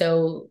more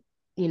so,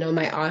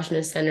 my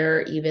ajna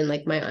center, even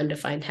like my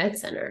undefined head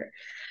center.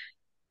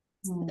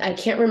 Mm. I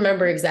can't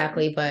remember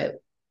exactly, but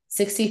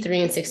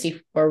 63 and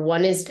 64,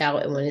 one is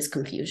doubt and one is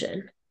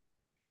confusion.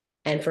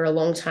 And for a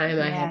long time,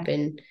 Yeah.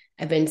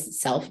 I've been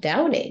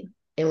self-doubting.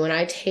 And when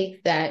I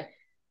take that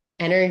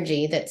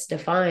energy that's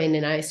defined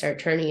and I start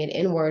turning it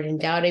inward and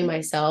doubting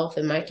myself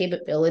and my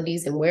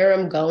capabilities and where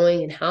I'm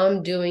going and how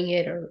I'm doing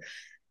it or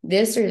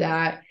this or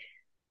that,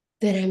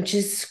 then I'm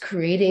just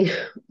creating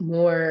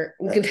more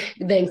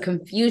than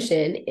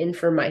confusion in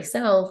for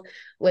myself,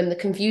 when the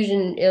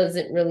confusion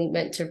isn't really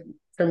meant to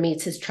for me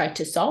to try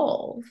to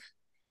solve.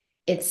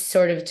 It's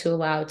sort of to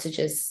allow to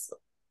just,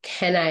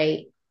 can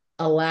I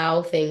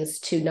allow things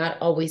to not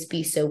always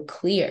be so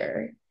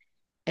clear?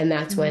 And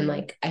that's when Mm.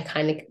 like I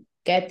kind of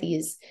get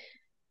these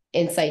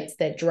insights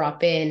that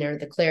drop in, or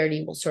the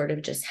clarity will sort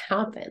of just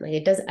happen.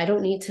 Like I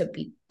don't need to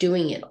be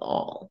doing it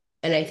all.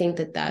 And I think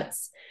that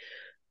that's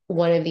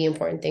one of the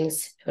important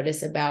things to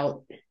notice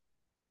about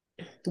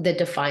the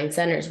defined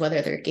centers,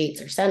 whether they're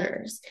gates or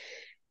centers,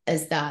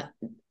 is that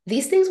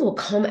these things will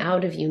come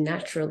out of you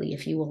naturally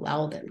if you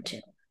allow them to.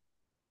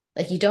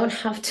 Like you don't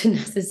have to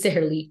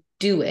necessarily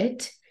do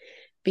it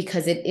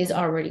because it is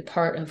already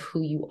part of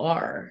who you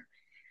are.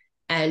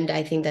 And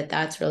I think that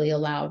that's really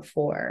allowed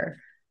for,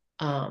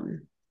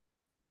 um,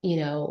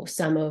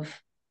 some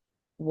of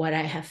what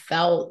I have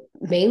felt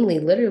mainly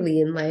literally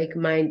in like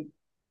my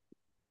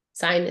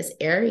sinus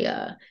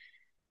area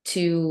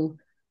to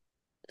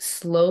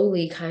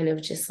slowly kind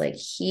of just like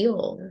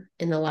heal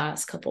in the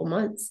last couple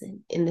months.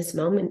 In this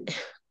moment,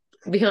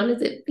 to be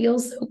honest, it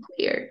feels so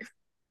clear.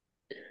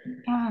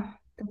 Yeah,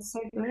 that's so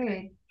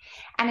good.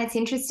 And it's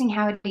interesting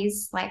how it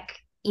is like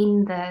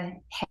in the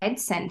head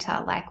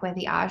center, like where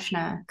the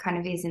ajna kind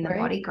of is in the Right.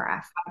 body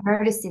graph. I've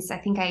noticed this. I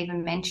think I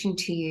even mentioned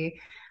to you,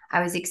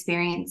 I was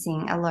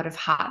experiencing a lot of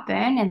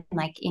heartburn and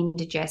like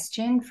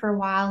indigestion for a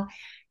while.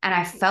 And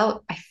I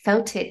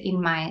felt it in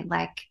my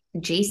like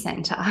G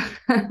center.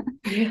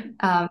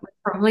 Yeah.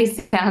 Probably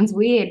sounds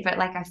weird, but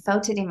like I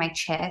felt it in my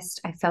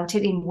chest. I felt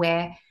it in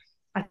where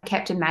I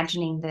kept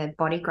imagining the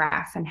body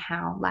graph and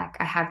how like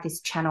I have this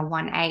channel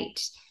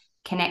 1/8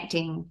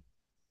 connecting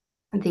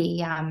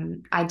the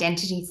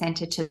identity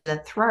center to the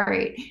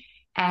throat.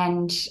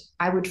 And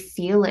I would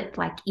feel it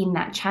like in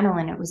that channel.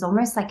 And it was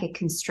almost like a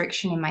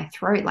constriction in my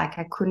throat. Like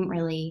I couldn't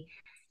really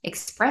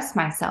express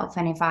myself.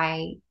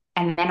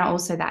 And then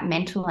also that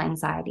mental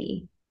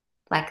anxiety,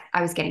 like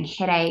I was getting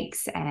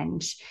headaches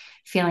and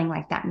feeling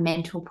like that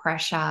mental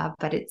pressure.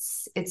 But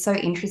it's so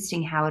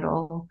interesting how it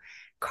all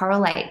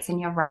correlates. And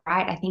you're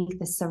right. I think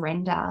the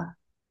surrender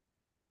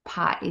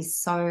part is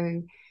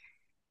so,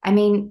 I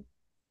mean,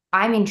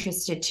 I'm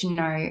interested to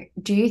know,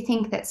 do you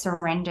think that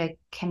surrender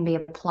can be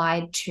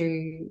applied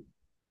to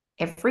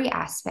every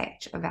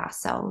aspect of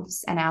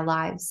ourselves and our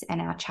lives and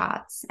our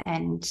charts?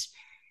 And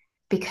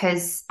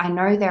because I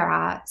know there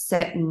are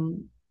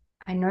certain,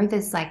 I know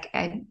there's like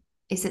a,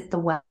 is it the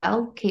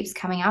well keeps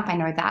coming up? I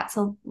know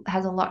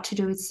has a lot to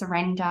do with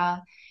surrender,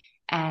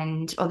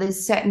 and or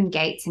there's certain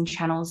gates and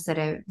channels that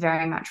are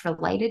very much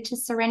related to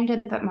surrender.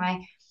 But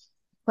my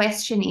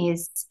question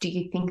is, do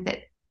you think that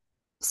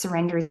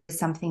surrender is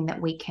something that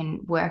we can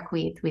work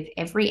with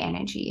every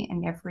energy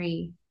and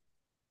every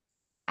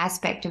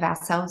aspect of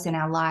ourselves in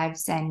our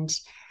lives? And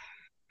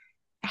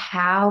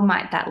how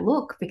might that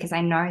look? Because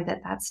I know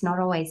that that's not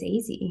always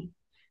easy.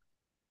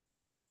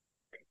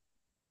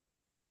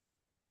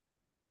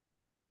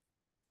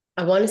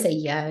 I want to say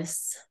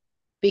yes,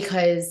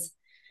 because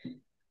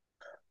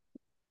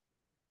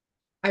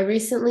I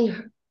recently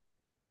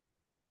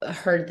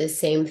heard the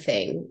same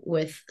thing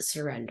with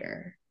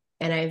surrender,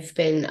 and I've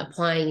been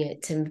applying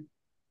it to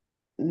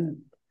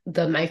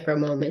the micro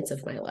moments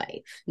of my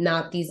life,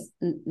 not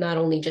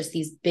only just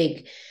these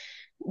big,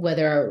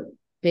 whether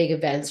big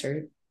events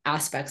or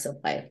aspects of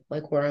life,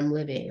 like where I'm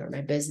living or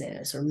my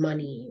business or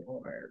money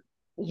or,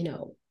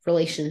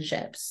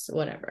 relationships,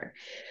 whatever.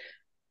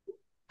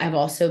 I've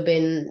also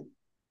been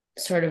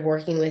sort of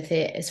working with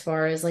it as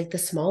far as like the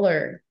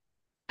smaller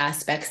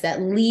aspects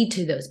that lead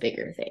to those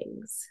bigger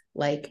things.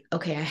 Like,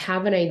 okay, I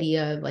have an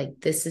idea of like,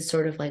 this is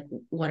sort of like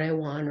what I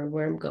want or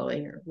where I'm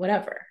going or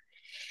whatever.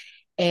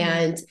 Mm.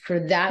 And for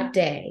that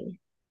day,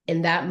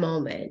 in that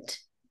moment,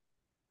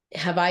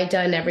 have I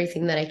done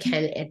everything that I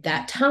can at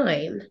that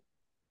time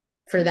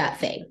for that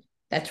thing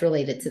that's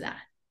related to that?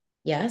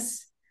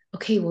 Yes.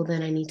 Okay, well,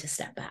 then I need to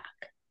step back.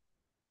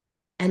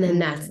 And then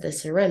that's Mm. the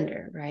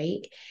surrender,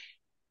 right?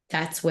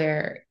 That's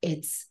where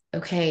it's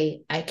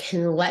okay, I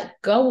can let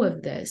go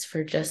of this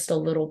for just a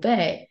little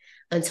bit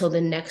until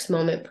the next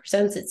moment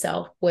presents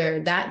itself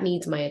where that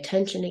needs my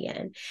attention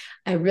again.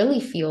 I really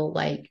feel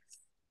like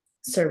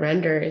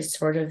surrender is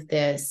sort of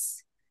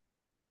this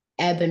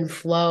ebb and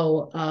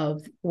flow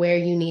of where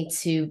you need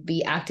to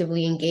be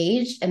actively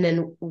engaged and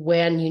then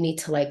when you need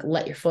to like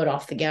let your foot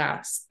off the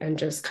gas and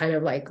just kind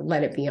of like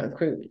let it be on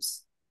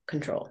cruise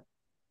control.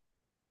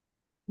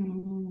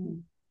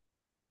 Mm.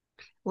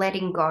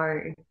 Letting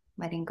go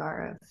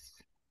of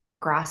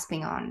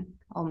grasping on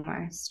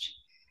almost.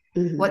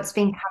 Mm-hmm. What's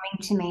been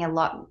coming to me a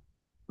lot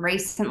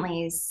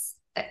recently is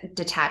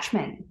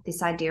detachment,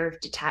 this idea of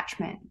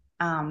detachment.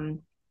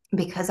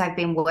 Because I've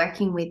been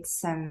working with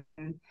some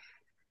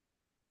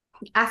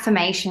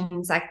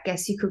affirmations, I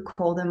guess you could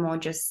call them, or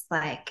just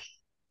like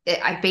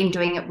I've been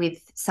doing it with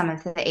some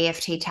of the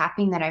EFT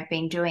tapping that I've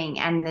been doing,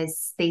 and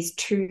there's these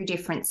two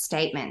different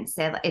statements.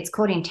 It's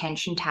called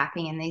intention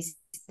tapping, and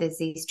there's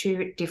these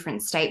two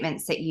different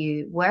statements that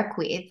you work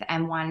with,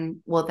 and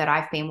one, well, that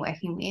I've been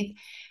working with,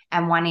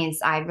 and one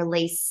is I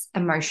release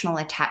emotional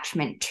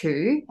attachment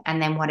to,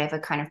 and then whatever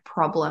kind of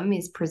problem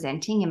is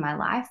presenting in my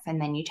life, and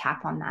then you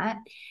tap on that,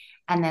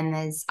 and then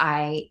there's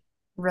I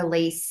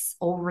release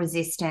all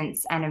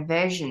resistance and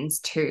aversions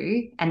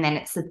to, and then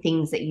it's the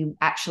things that you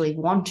actually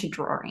want to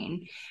draw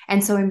in.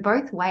 And so in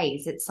both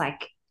ways it's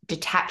like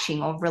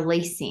detaching or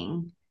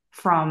releasing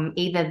from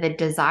either the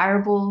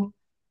desirable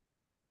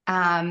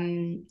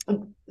um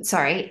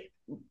sorry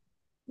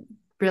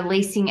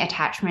releasing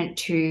attachment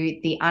to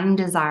the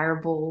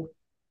undesirable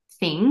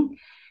thing,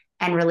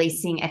 and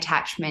releasing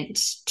attachment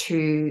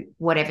to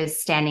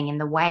whatever's standing in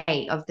the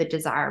way of the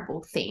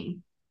desirable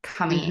thing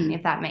coming in, Mm-hmm.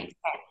 if that makes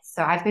sense.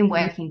 So I've been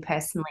Mm-hmm. working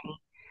personally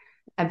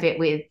a bit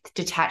with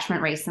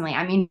detachment recently.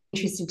 I'm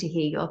interested to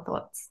hear your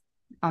thoughts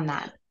on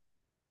that.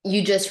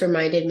 You just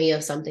reminded me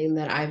of something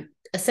that I've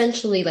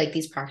essentially, like,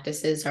 these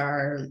practices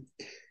are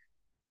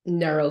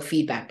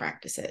neurofeedback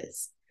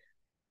practices.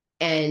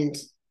 And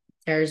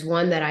there's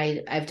one that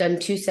I've done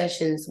 2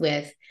 sessions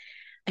with.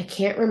 I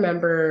can't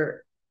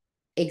remember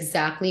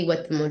exactly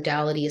what the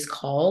modality is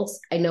called.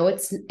 I know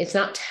it's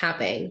not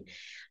tapping,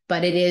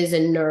 but it is a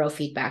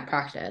neurofeedback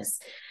practice.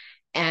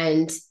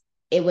 And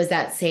it was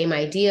that same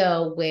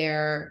idea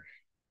where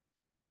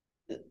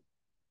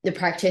the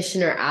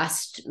practitioner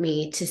asked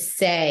me to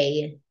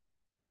say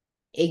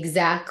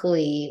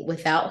exactly,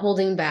 without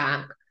holding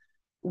back,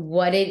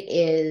 what it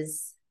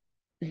is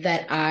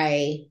that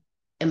I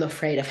am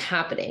afraid of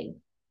happening.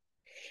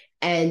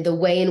 And the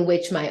way in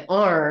which my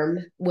arm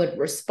would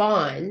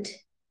respond,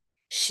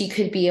 she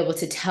could be able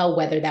to tell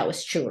whether that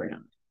was true or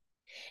not.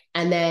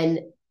 And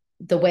then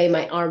the way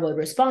my arm would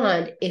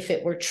respond, if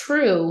it were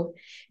true,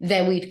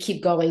 then we'd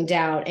keep going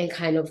down and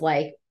kind of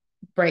like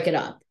break it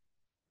up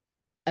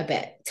a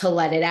bit to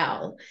let it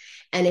out.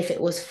 And if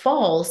it was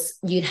false,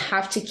 you'd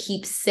have to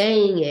keep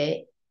saying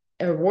it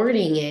or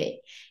wording it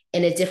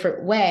in a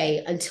different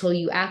way until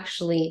you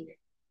actually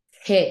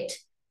hit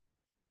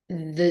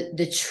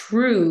the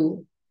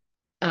true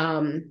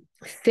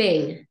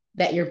thing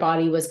that your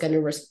body was going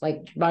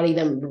to body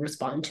them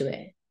respond to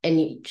it.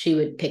 And she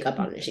would pick up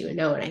on it, she would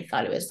know. And I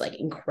thought it was like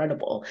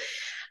incredible.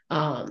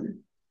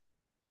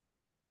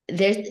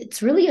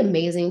 It's really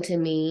amazing to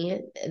me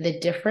the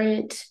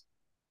different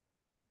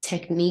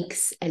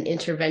techniques and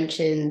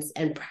interventions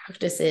and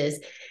practices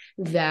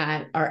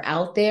that are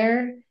out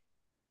there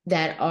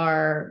that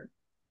are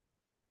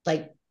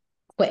like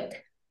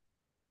quick.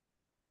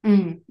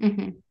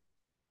 Mm-hmm.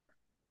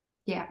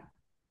 Yeah.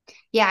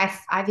 Yeah,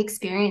 I've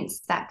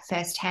experienced that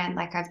firsthand.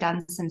 Like I've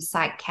done some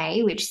Psych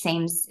K, which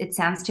sounds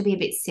to be a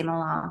bit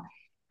similar,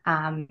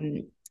 um,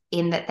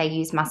 in that they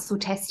use muscle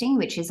testing,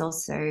 which is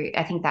also,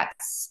 I think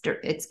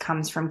it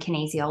comes from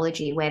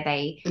kinesiology, where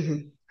they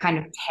Mm-hmm. kind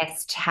of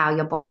test how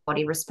your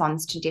body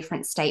responds to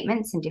different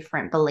statements and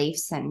different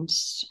beliefs and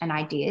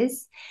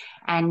ideas.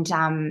 And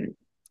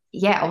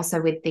yeah,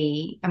 also with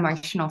the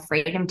emotional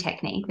freedom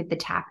technique, with the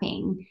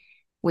tapping,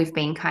 we've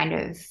been kind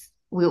of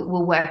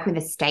we'll work with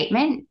a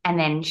statement, and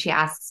then she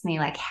asks me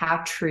like,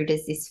 how true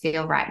does this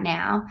feel right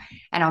now?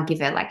 And I'll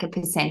give her like a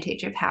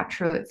percentage of how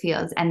true it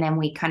feels, and then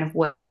we kind of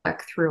work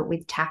through it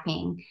with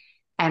tapping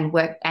and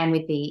with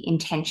the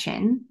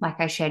intention, like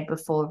I shared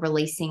before,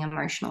 releasing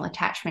emotional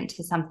attachment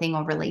to something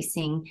or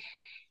releasing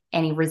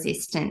any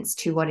resistance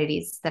to what it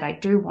is that I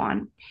do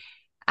want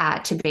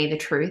to be the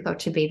truth or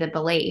to be the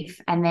belief.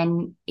 And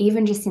then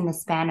even just in the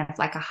span of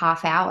like a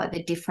half hour,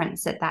 the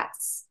difference that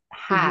that's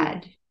Mm-hmm.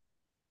 had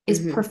is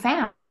Mm-hmm.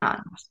 profound.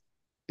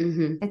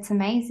 Mm-hmm. It's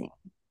amazing.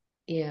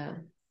 Yeah,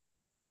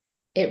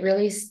 it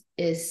really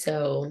is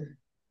so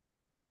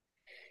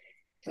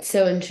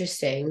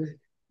interesting.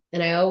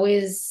 And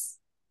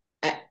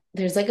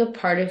there's like a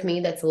part of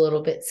me that's a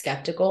little bit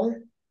skeptical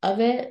of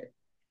it.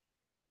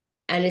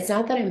 And it's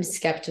not that I'm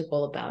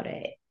skeptical about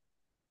it,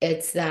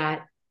 it's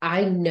that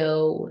I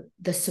know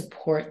the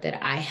support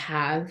that I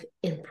have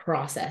in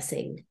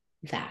processing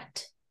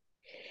that.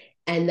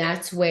 And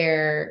that's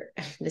where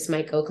this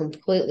might go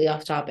completely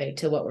off topic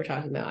to what we're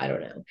talking about. I don't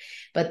know.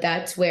 But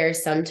that's where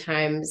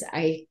sometimes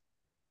I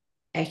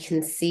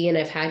can see, and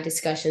I've had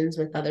discussions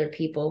with other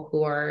people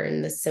who are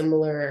in the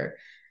similar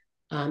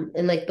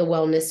in like the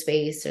wellness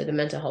space or the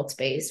mental health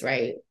space,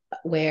 right?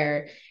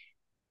 Where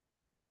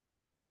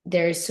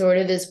there's sort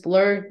of this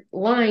blurred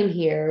line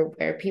here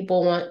where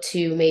people want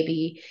to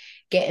maybe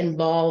get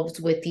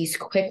involved with these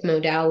quick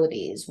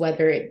modalities,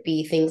 whether it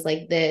be things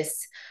like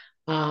this,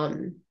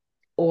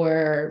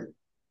 or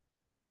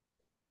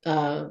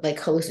like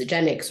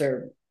hallucinogenics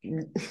or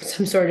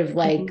some sort of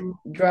like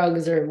Mm-hmm.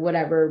 drugs or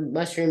whatever,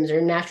 mushrooms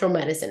or natural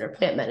medicine or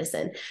plant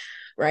medicine,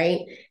 right?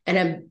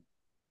 And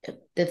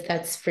if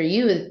that's for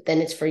you, then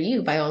it's for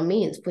you. By all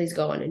means, please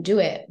go on and do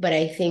it. But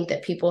I think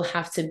that people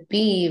have to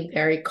be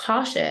very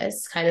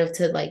cautious, kind of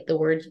to like the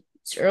word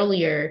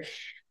earlier.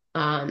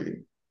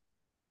 Um,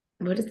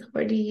 what is the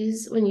word you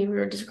use when you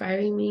were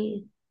describing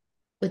me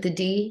with the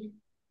D?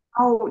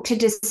 Oh, to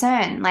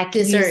discern, like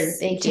Discern. use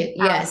Thank to you.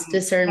 Yes, yeah,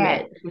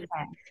 discernment. to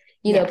discern.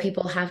 Yeah.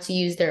 People have to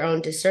use their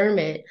own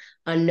discernment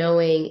on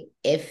knowing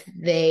if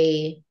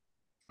they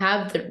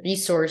have the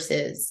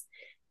resources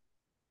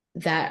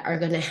that are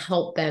going to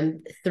help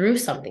them through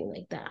something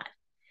like that,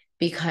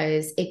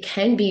 because it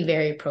can be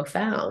very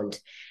profound.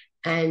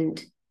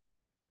 And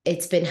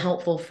it's been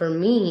helpful for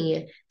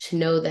me to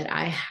know that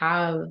I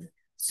have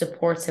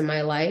supports in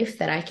my life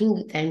that I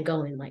can then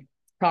go and like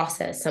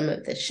process some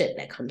of the shit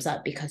that comes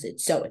up because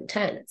it's so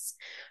intense,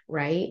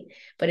 right?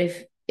 But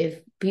if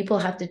people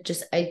have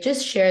to I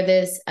just share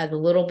this as a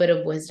little bit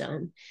of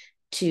wisdom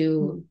to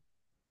Mm.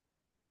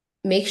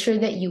 make sure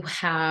that you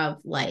have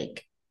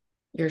like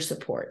your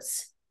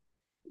supports,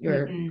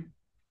 your Mm-mm.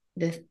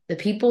 the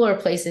people or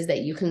places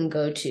that you can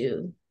go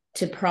to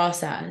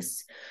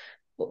process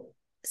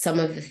some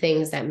of the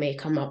things that may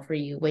come up for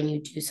you when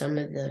you do some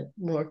of the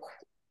more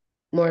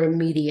more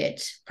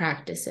immediate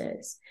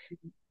practices,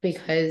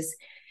 because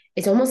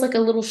it's almost like a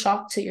little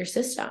shock to your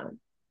system.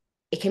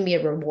 It can be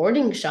a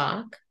rewarding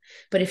shock,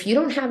 but if you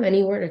don't have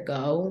anywhere to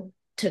go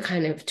to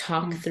kind of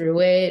talk Mm. through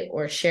it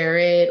or share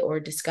it or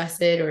discuss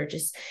it or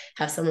just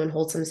have someone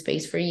hold some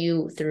space for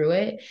you through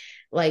it,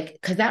 like,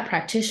 because that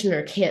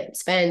practitioner can't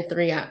spend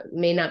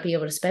may not be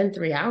able to spend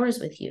 3 hours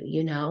with you,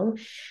 you know?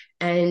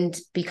 And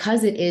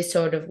because it is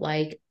sort of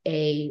like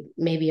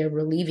maybe a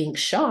relieving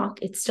shock,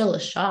 it's still a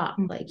shock.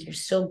 Like, you're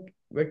still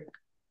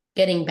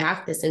getting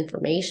back this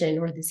information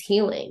or this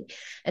healing.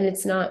 And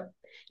it's not,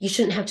 you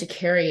shouldn't have to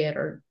carry it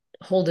or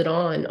hold it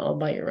on all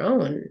by your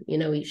own. You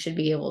know, you should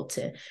be able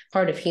to,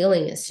 part of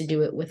healing is to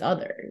do it with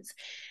others.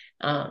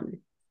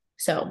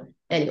 So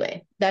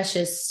anyway, that's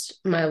just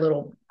my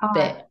little Oh, I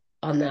bit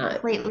on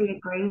that. completely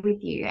agree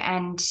with you.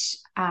 And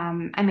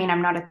I mean,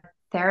 I'm not a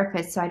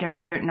therapist, so I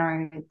don't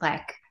know,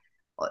 like,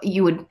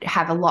 you would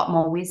have a lot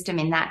more wisdom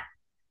in that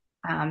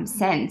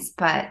sense,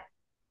 but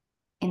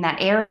in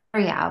that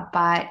area.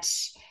 But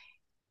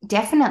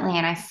definitely,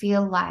 and I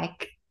feel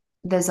like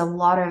there's a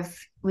lot of,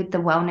 with the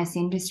wellness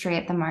industry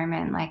at the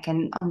moment, like,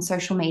 and on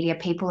social media,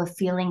 people are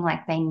feeling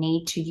like they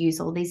need to use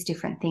all these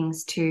different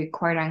things to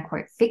quote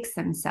unquote fix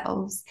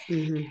themselves.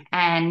 Mm-hmm.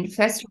 And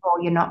first of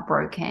all, you're not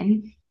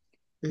broken,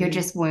 you're Mm-hmm.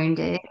 just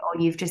wounded,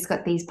 or you've just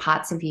got these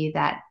parts of you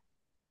that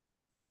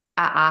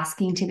are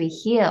asking to be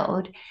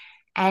healed.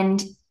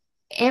 And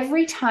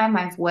every time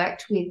I've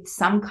worked with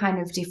some kind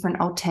of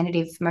different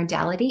alternative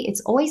modality,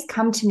 it's always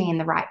come to me in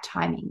the right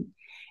timing.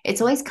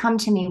 It's always come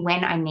to me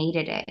when I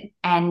needed it.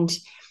 And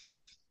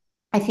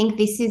I think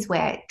this is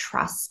where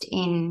trust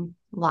in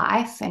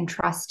life and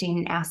trust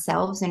in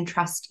ourselves and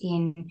trust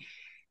in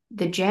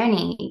the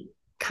journey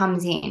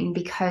comes in,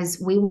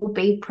 because we will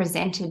be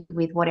presented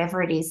with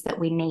whatever it is that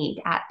we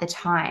need at the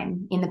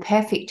time, in the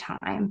perfect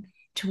time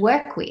to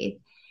work with.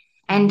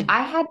 And Mm-hmm.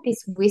 I had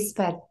this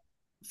whisper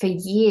for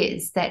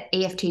years that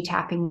EFT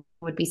tapping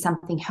would be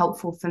something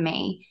helpful for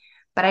me,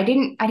 but I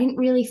didn't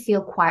really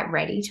feel quite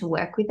ready to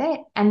work with it.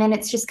 And then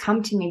it's just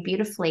come to me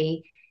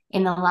beautifully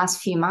in the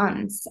last few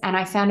months. And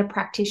I found a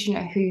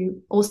practitioner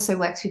who also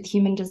works with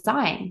human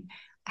design.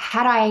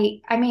 I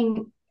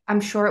mean,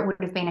 I'm sure it would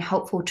have been a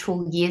helpful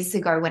tool years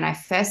ago when I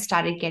first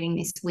started getting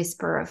this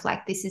whisper of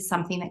like, this is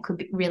something that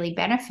could really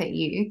benefit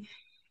you.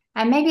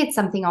 And maybe it's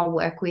something I'll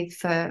work with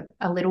for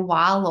a little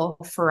while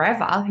or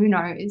forever, who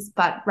knows?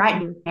 But right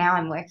Mm-hmm. now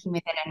I'm working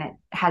with it, and it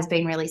has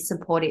been really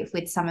supportive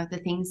with some of the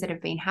things that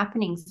have been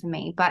happening for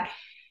me. But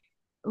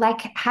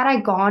like, had I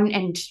gone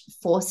and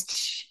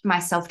forced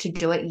myself to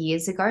do it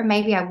years ago,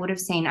 maybe I would have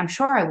seen, I'm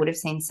sure I would have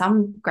seen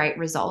some great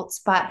results.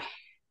 But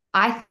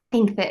I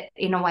think that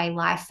in a way,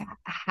 life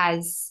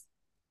has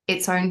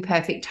its own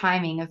perfect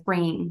timing of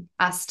bringing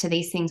us to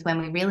these things when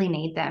we really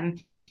need them.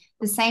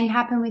 The same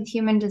happened with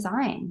human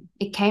design.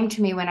 It came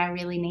to me when I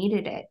really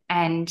needed it.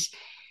 And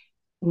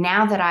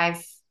now that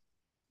I've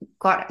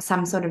got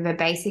some sort of a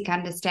basic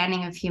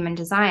understanding of human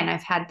design,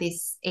 I've had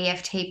this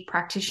EFT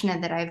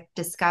practitioner that I've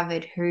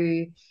discovered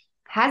who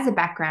has a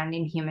background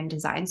in human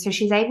design. So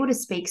she's able to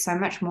speak so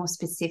much more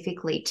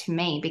specifically to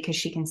me because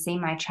she can see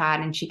my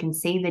chart and she can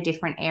see the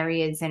different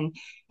areas and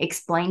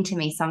explain to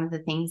me some of the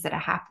things that are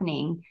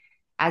happening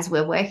as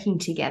we're working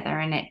together.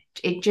 And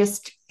it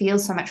just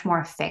feels so much more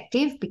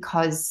effective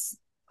because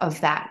of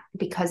that,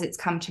 because it's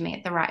come to me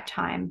at the right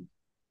time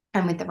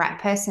and with the right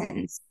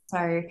person.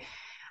 So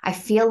I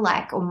feel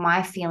like, or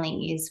my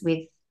feeling is,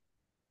 with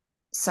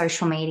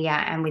social media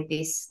and with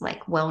this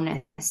like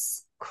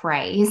wellness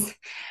craze,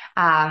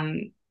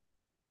 um,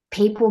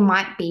 people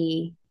might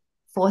be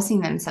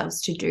forcing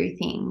themselves to do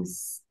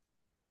things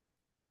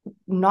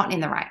not in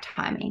the right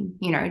timing,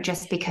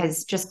 just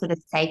because, just for the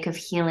sake of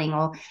healing,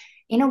 or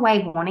in a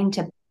way wanting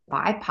to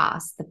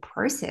bypass the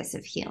process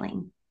of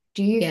healing.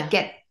 Do you Yeah.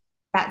 get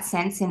that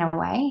sense in a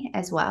way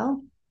as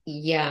well?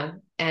 Yeah.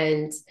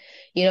 And,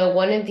 you know,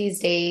 one of these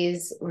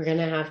days we're going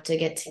to have to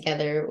get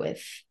together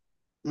with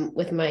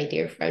my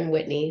dear friend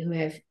Whitney,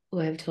 who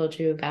I've told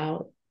you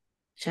about.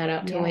 Shout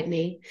out to Yeah.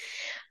 Whitney.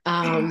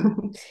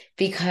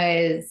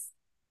 Because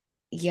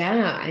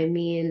yeah, I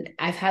mean,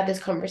 I've had this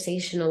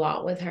conversation a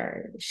lot with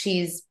her.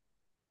 She's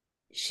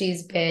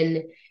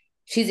been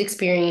she's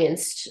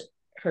experienced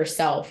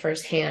herself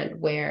firsthand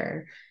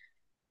where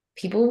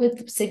people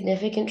with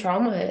significant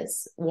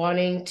traumas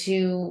wanting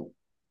to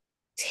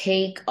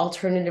take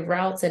alternative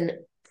routes, and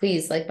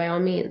please, like, by all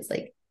means,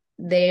 like,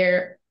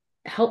 they're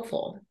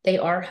helpful, they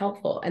are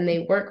helpful and they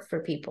work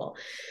for people.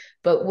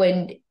 But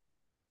when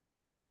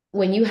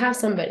you have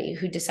somebody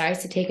who decides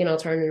to take an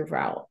alternative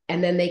route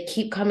and then they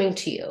keep coming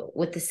to you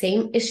with the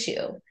same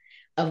issue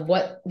of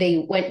what they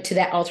went to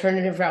that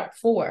alternative route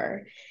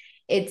for,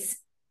 it's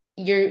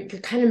you're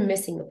kind of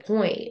missing the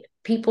point.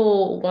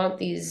 People want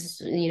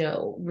these,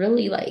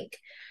 really like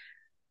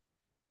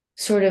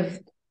sort of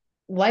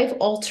life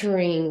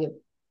altering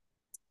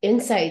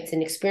insights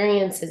and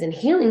experiences and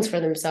healings for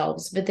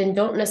themselves, but then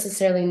don't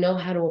necessarily know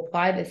how to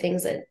apply the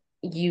things that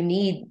you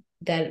need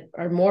that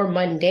are more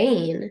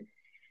mundane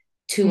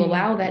to Mm.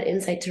 allow that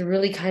insight to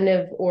really kind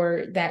of,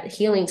 or that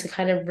healing to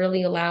kind of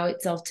really allow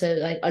itself to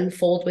like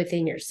unfold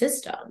within your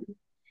system.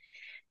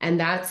 And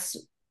that's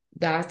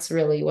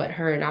really what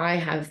her and I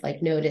have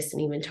like noticed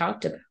and even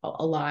talked about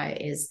a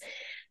lot, is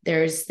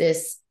there's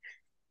this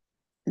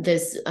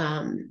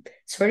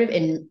sort of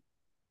in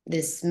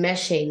this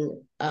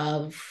meshing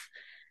of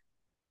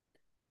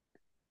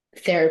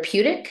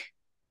therapeutic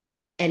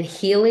and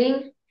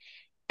healing,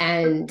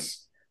 and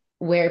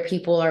where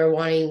people are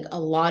wanting a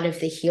lot of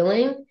the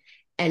healing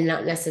and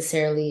not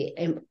necessarily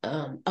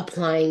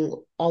applying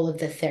all of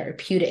the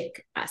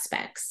therapeutic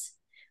aspects,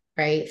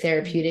 right?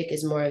 Therapeutic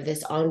is more of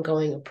this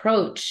ongoing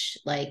approach.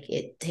 Like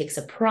it takes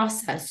a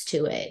process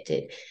to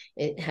it.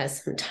 It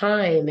has some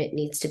time. It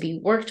needs to be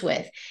worked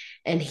with.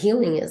 And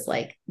healing is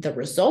like the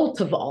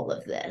result of all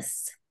of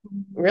this,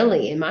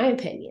 really, in my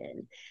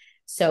opinion.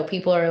 So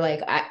people are like,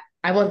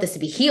 I want this to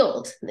be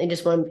healed. They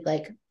just want to be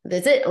like,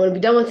 that's it. I want to be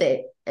done with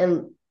it.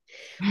 And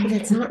but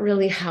that's not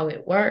really how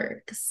it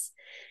works.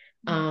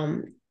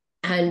 Um,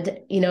 and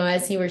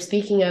as you were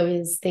speaking, I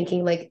was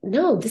thinking like,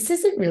 no, this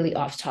isn't really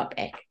off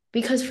topic,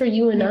 because for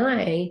you and Yeah.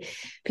 I,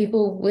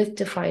 people with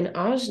defined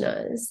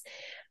ajnas,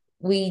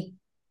 we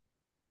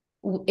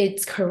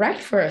it's correct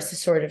for us to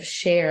sort of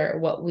share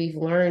what we've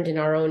learned in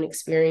our own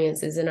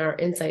experiences and our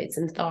insights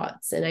and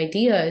thoughts and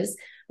ideas,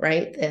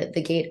 right?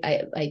 The gate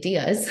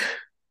ideas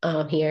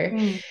here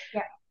Mm.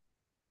 Yeah.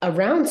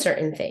 around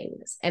certain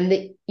things. And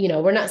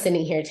we're not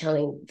sitting here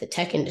telling the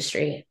tech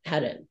industry how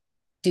to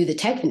do the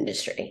tech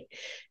industry,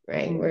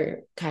 right? Mm.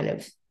 We're kind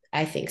of,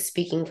 I think,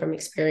 speaking from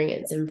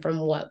experience and from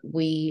what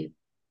we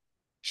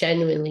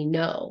genuinely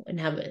know and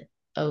have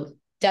a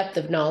depth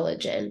of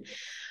knowledge in.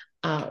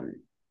 Um,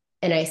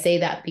 and I say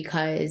that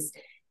because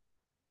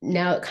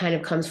now it kind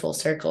of comes full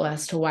circle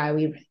as to why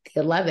we read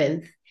the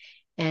 11th.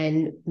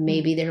 And Mm.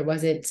 maybe there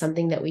wasn't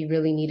something that we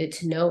really needed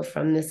to know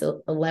from this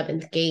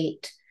 11th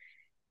gate.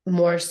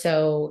 More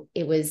so,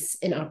 it was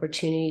an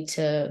opportunity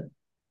to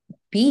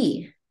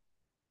be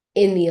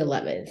in the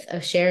 11th,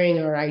 of sharing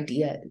our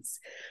ideas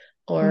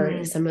or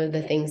Mm. some of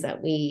the things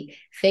that we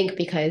think.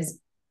 Because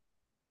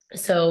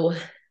so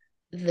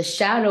the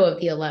shadow of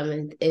the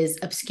 11th is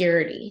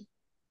obscurity.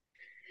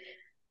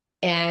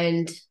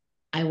 And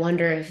I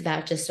wonder if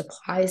that just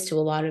applies to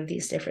a lot of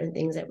these different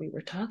things that we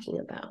were talking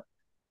about.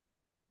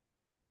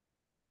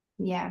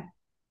 Yeah.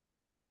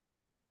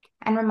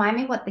 And remind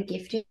me what the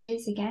gift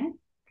is again.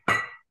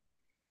 Um,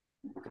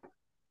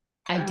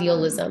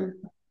 Idealism,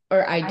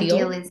 or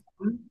idealism.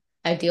 Hmm.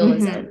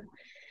 idealism.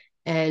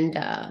 And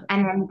And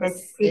then the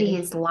city city.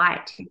 is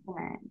light, isn't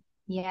it?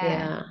 Yeah.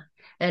 Yeah.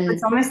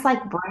 It's And almost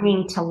like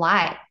bringing to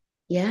light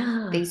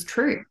yeah, these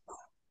truths.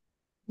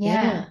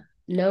 yeah, Yeah.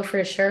 no,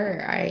 for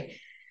sure.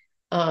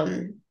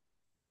 Um,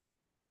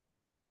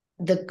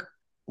 the,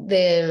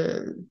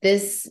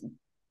 this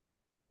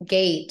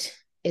gate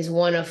is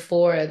one of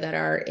four that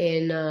are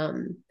in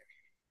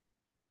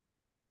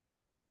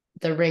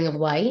the Ring of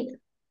Light.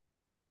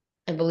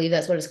 I believe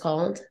that's what it's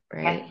called, Yeah.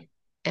 right?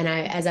 And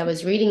as I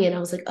was reading it, I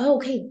was like, oh,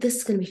 okay, this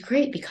is going to be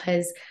great,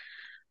 because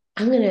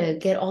I'm going to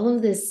get all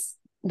of this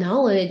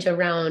knowledge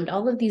around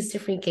all of these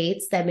different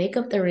gates that make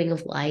up the Ring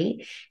of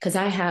Light, because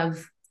I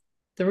have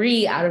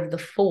three out of the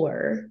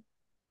four.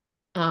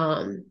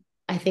 Um,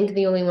 I think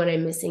the only one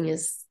I'm missing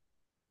is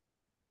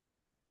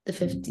the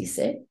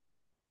 56.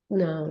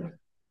 No,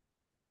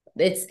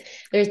 it's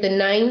there's the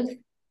ninth.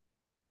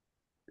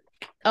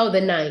 Oh,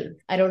 the ninth.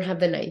 I don't have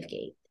the ninth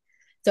gate.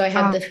 So I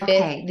have Oh, the fifth,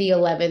 okay. the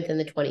 11th, and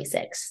the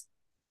 26th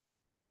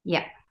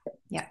Yeah.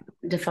 Yeah.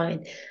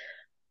 defined.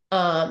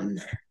 Um,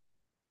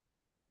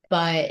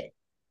 but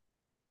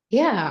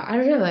yeah, I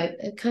don't know. I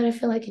kind of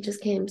feel like it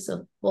just came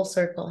so full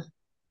circle.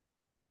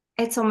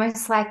 It's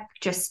almost like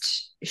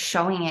just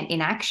showing it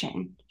in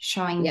action,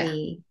 showing Yeah.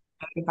 the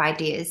creative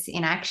ideas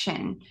in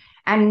action.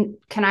 And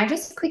can I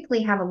just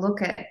quickly have a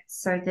look at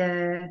so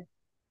the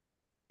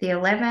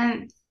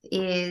 11th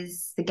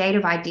is the gate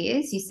of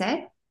ideas, you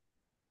said?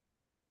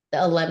 The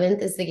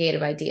 11th is the gate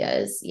of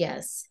ideas.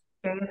 Yes.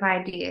 Gate of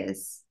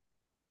ideas.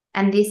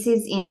 And this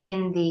is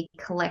in the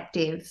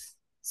collective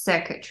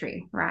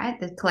circuitry, right?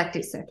 The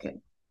collective circuit.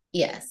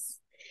 Yes.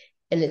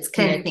 And it's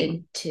connected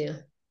Sensing. to,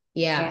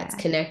 yeah, it's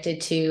Yeah.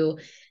 connected to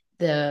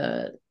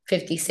the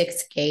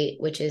 56th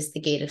gate, which is the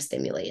gate of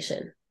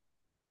stimulation.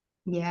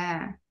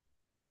 Yeah.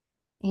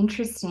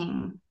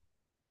 Interesting.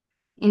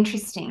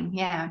 Interesting.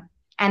 Yeah.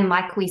 And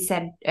like we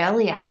said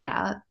earlier,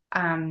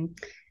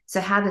 so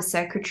how the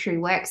circuitry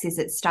works is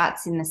it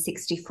starts in the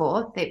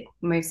 64th, it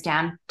moves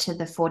down to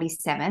the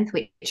 47th,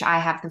 which I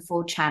have the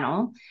full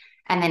channel,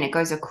 and then it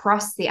goes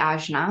across the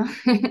ajna.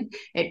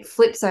 It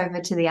flips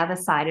over to the other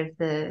side of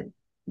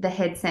the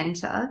head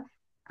center.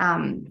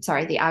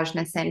 Sorry, the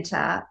ajna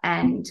center,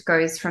 and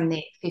goes from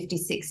the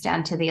 56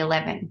 down to the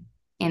 11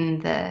 in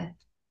the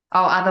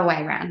other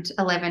way around,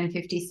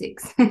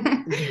 1156.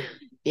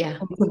 Yeah.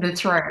 Into the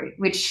throat,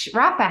 which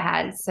Rafa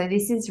has. So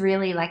this is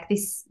really like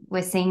this,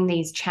 we're seeing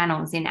these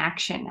channels in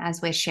action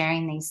as we're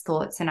sharing these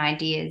thoughts and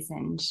ideas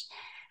and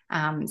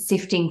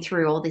sifting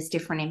through all this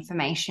different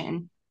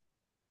information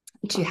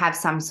to have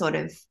some sort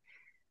of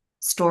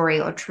story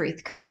or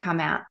truth come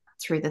out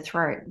through the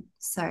throat.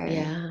 So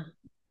Yeah.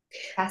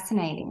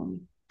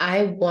 fascinating.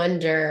 I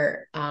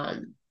wonder,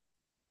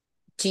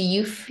 do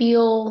you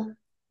feel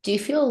do you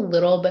feel a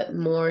little bit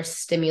more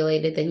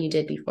stimulated than you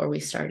did before we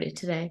started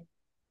today?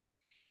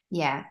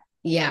 Yeah.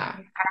 Yeah,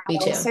 me I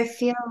too. also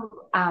feel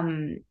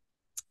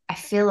I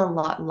feel a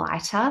lot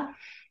lighter.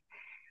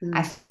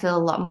 I Mm, feel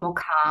a lot more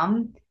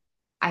calm.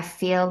 I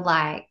feel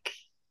like,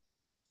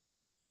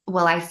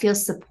 well, I feel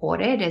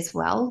supported as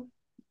well.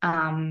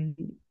 Um,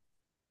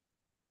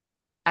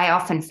 I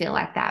often feel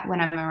like that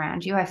when I'm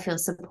around you. I feel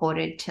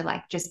supported to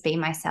like just be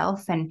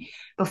myself. And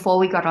before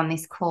we got on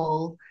this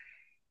call,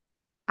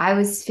 I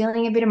was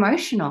feeling a bit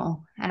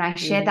emotional and I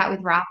shared mm, that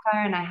with Rafa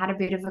and I had a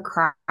bit of a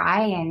cry.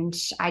 And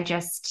I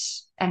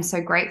just am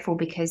so grateful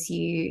because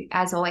you,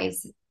 as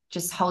always,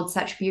 just hold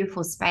such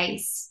beautiful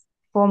space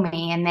for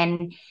me. And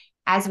then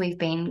as we've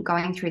been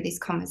going through this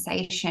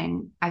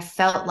conversation, I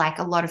felt like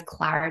a lot of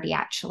clarity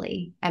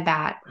actually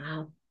about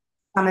wow.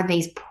 some of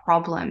these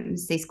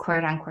problems, these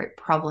quote unquote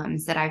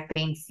problems that I've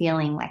been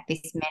feeling like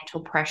this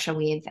mental pressure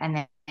with, and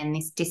then and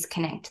this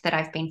disconnect that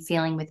I've been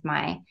feeling with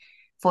my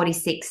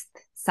 46th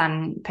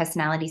sun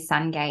personality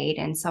sun gate.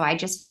 And so I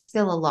just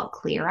feel a lot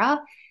clearer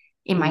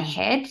in my Mm,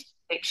 head,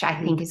 which I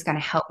think mm, is going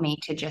to help me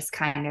to just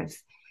kind of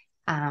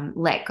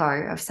let go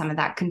of some of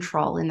that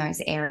control in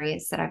those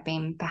areas that I've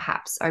been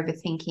perhaps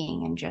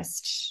overthinking and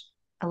just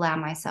allow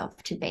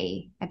myself to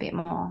be a bit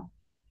more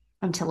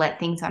and to let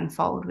things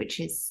unfold, which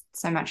is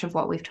so much of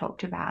what we've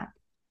talked about.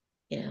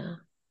 yeah,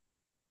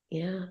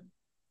 yeah,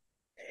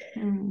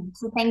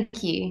 So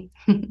thank you.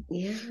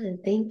 yeah.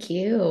 Thank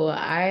you.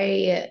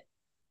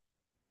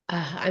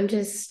 I'm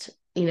just,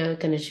 going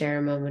to share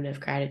a moment of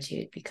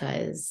gratitude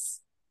because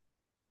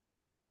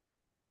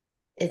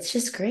it's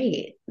just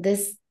great.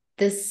 This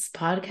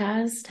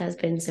podcast has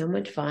been so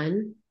much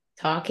fun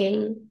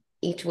talking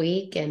each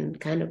week and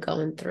kind of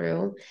going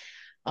through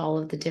all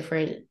of the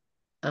different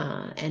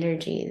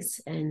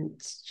energies and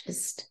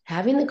just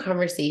having the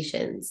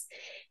conversations.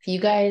 If you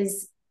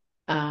guys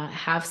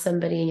have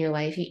somebody in your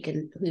life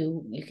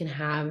who you can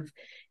have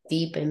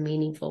deep and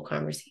meaningful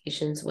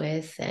conversations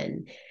with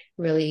and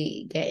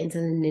really get into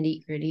the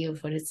nitty gritty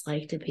of what it's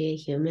like to be a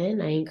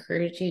human, I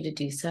encourage you to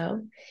do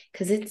so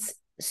because it's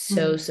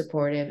so Mm.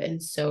 supportive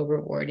and so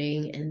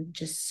rewarding and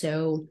just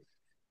so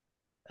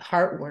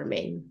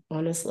heartwarming,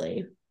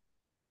 honestly.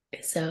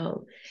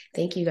 So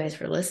thank you guys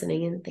for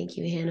listening and thank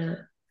you,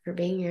 Hannah, for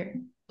being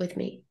here with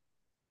me.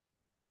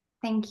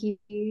 Thank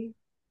you.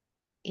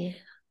 Yeah.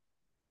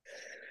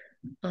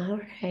 All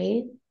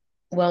right.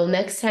 Well,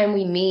 next time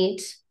we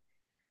meet,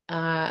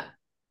 uh,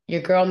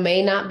 your girl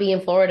may not be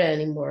in Florida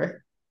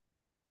anymore.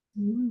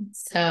 Mm.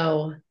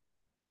 So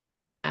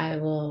I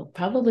will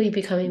probably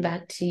be coming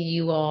back to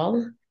you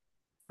all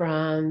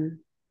from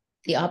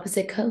the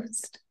opposite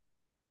coast.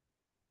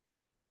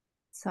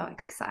 So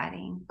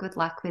exciting. Good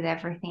luck with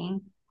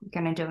everything. You're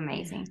going to do Yeah.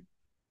 amazing.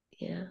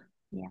 Yeah.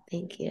 Yeah.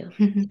 Thank you.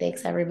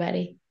 Thanks,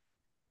 everybody.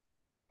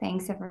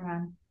 Thanks,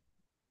 everyone.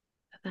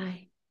 Bye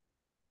bye.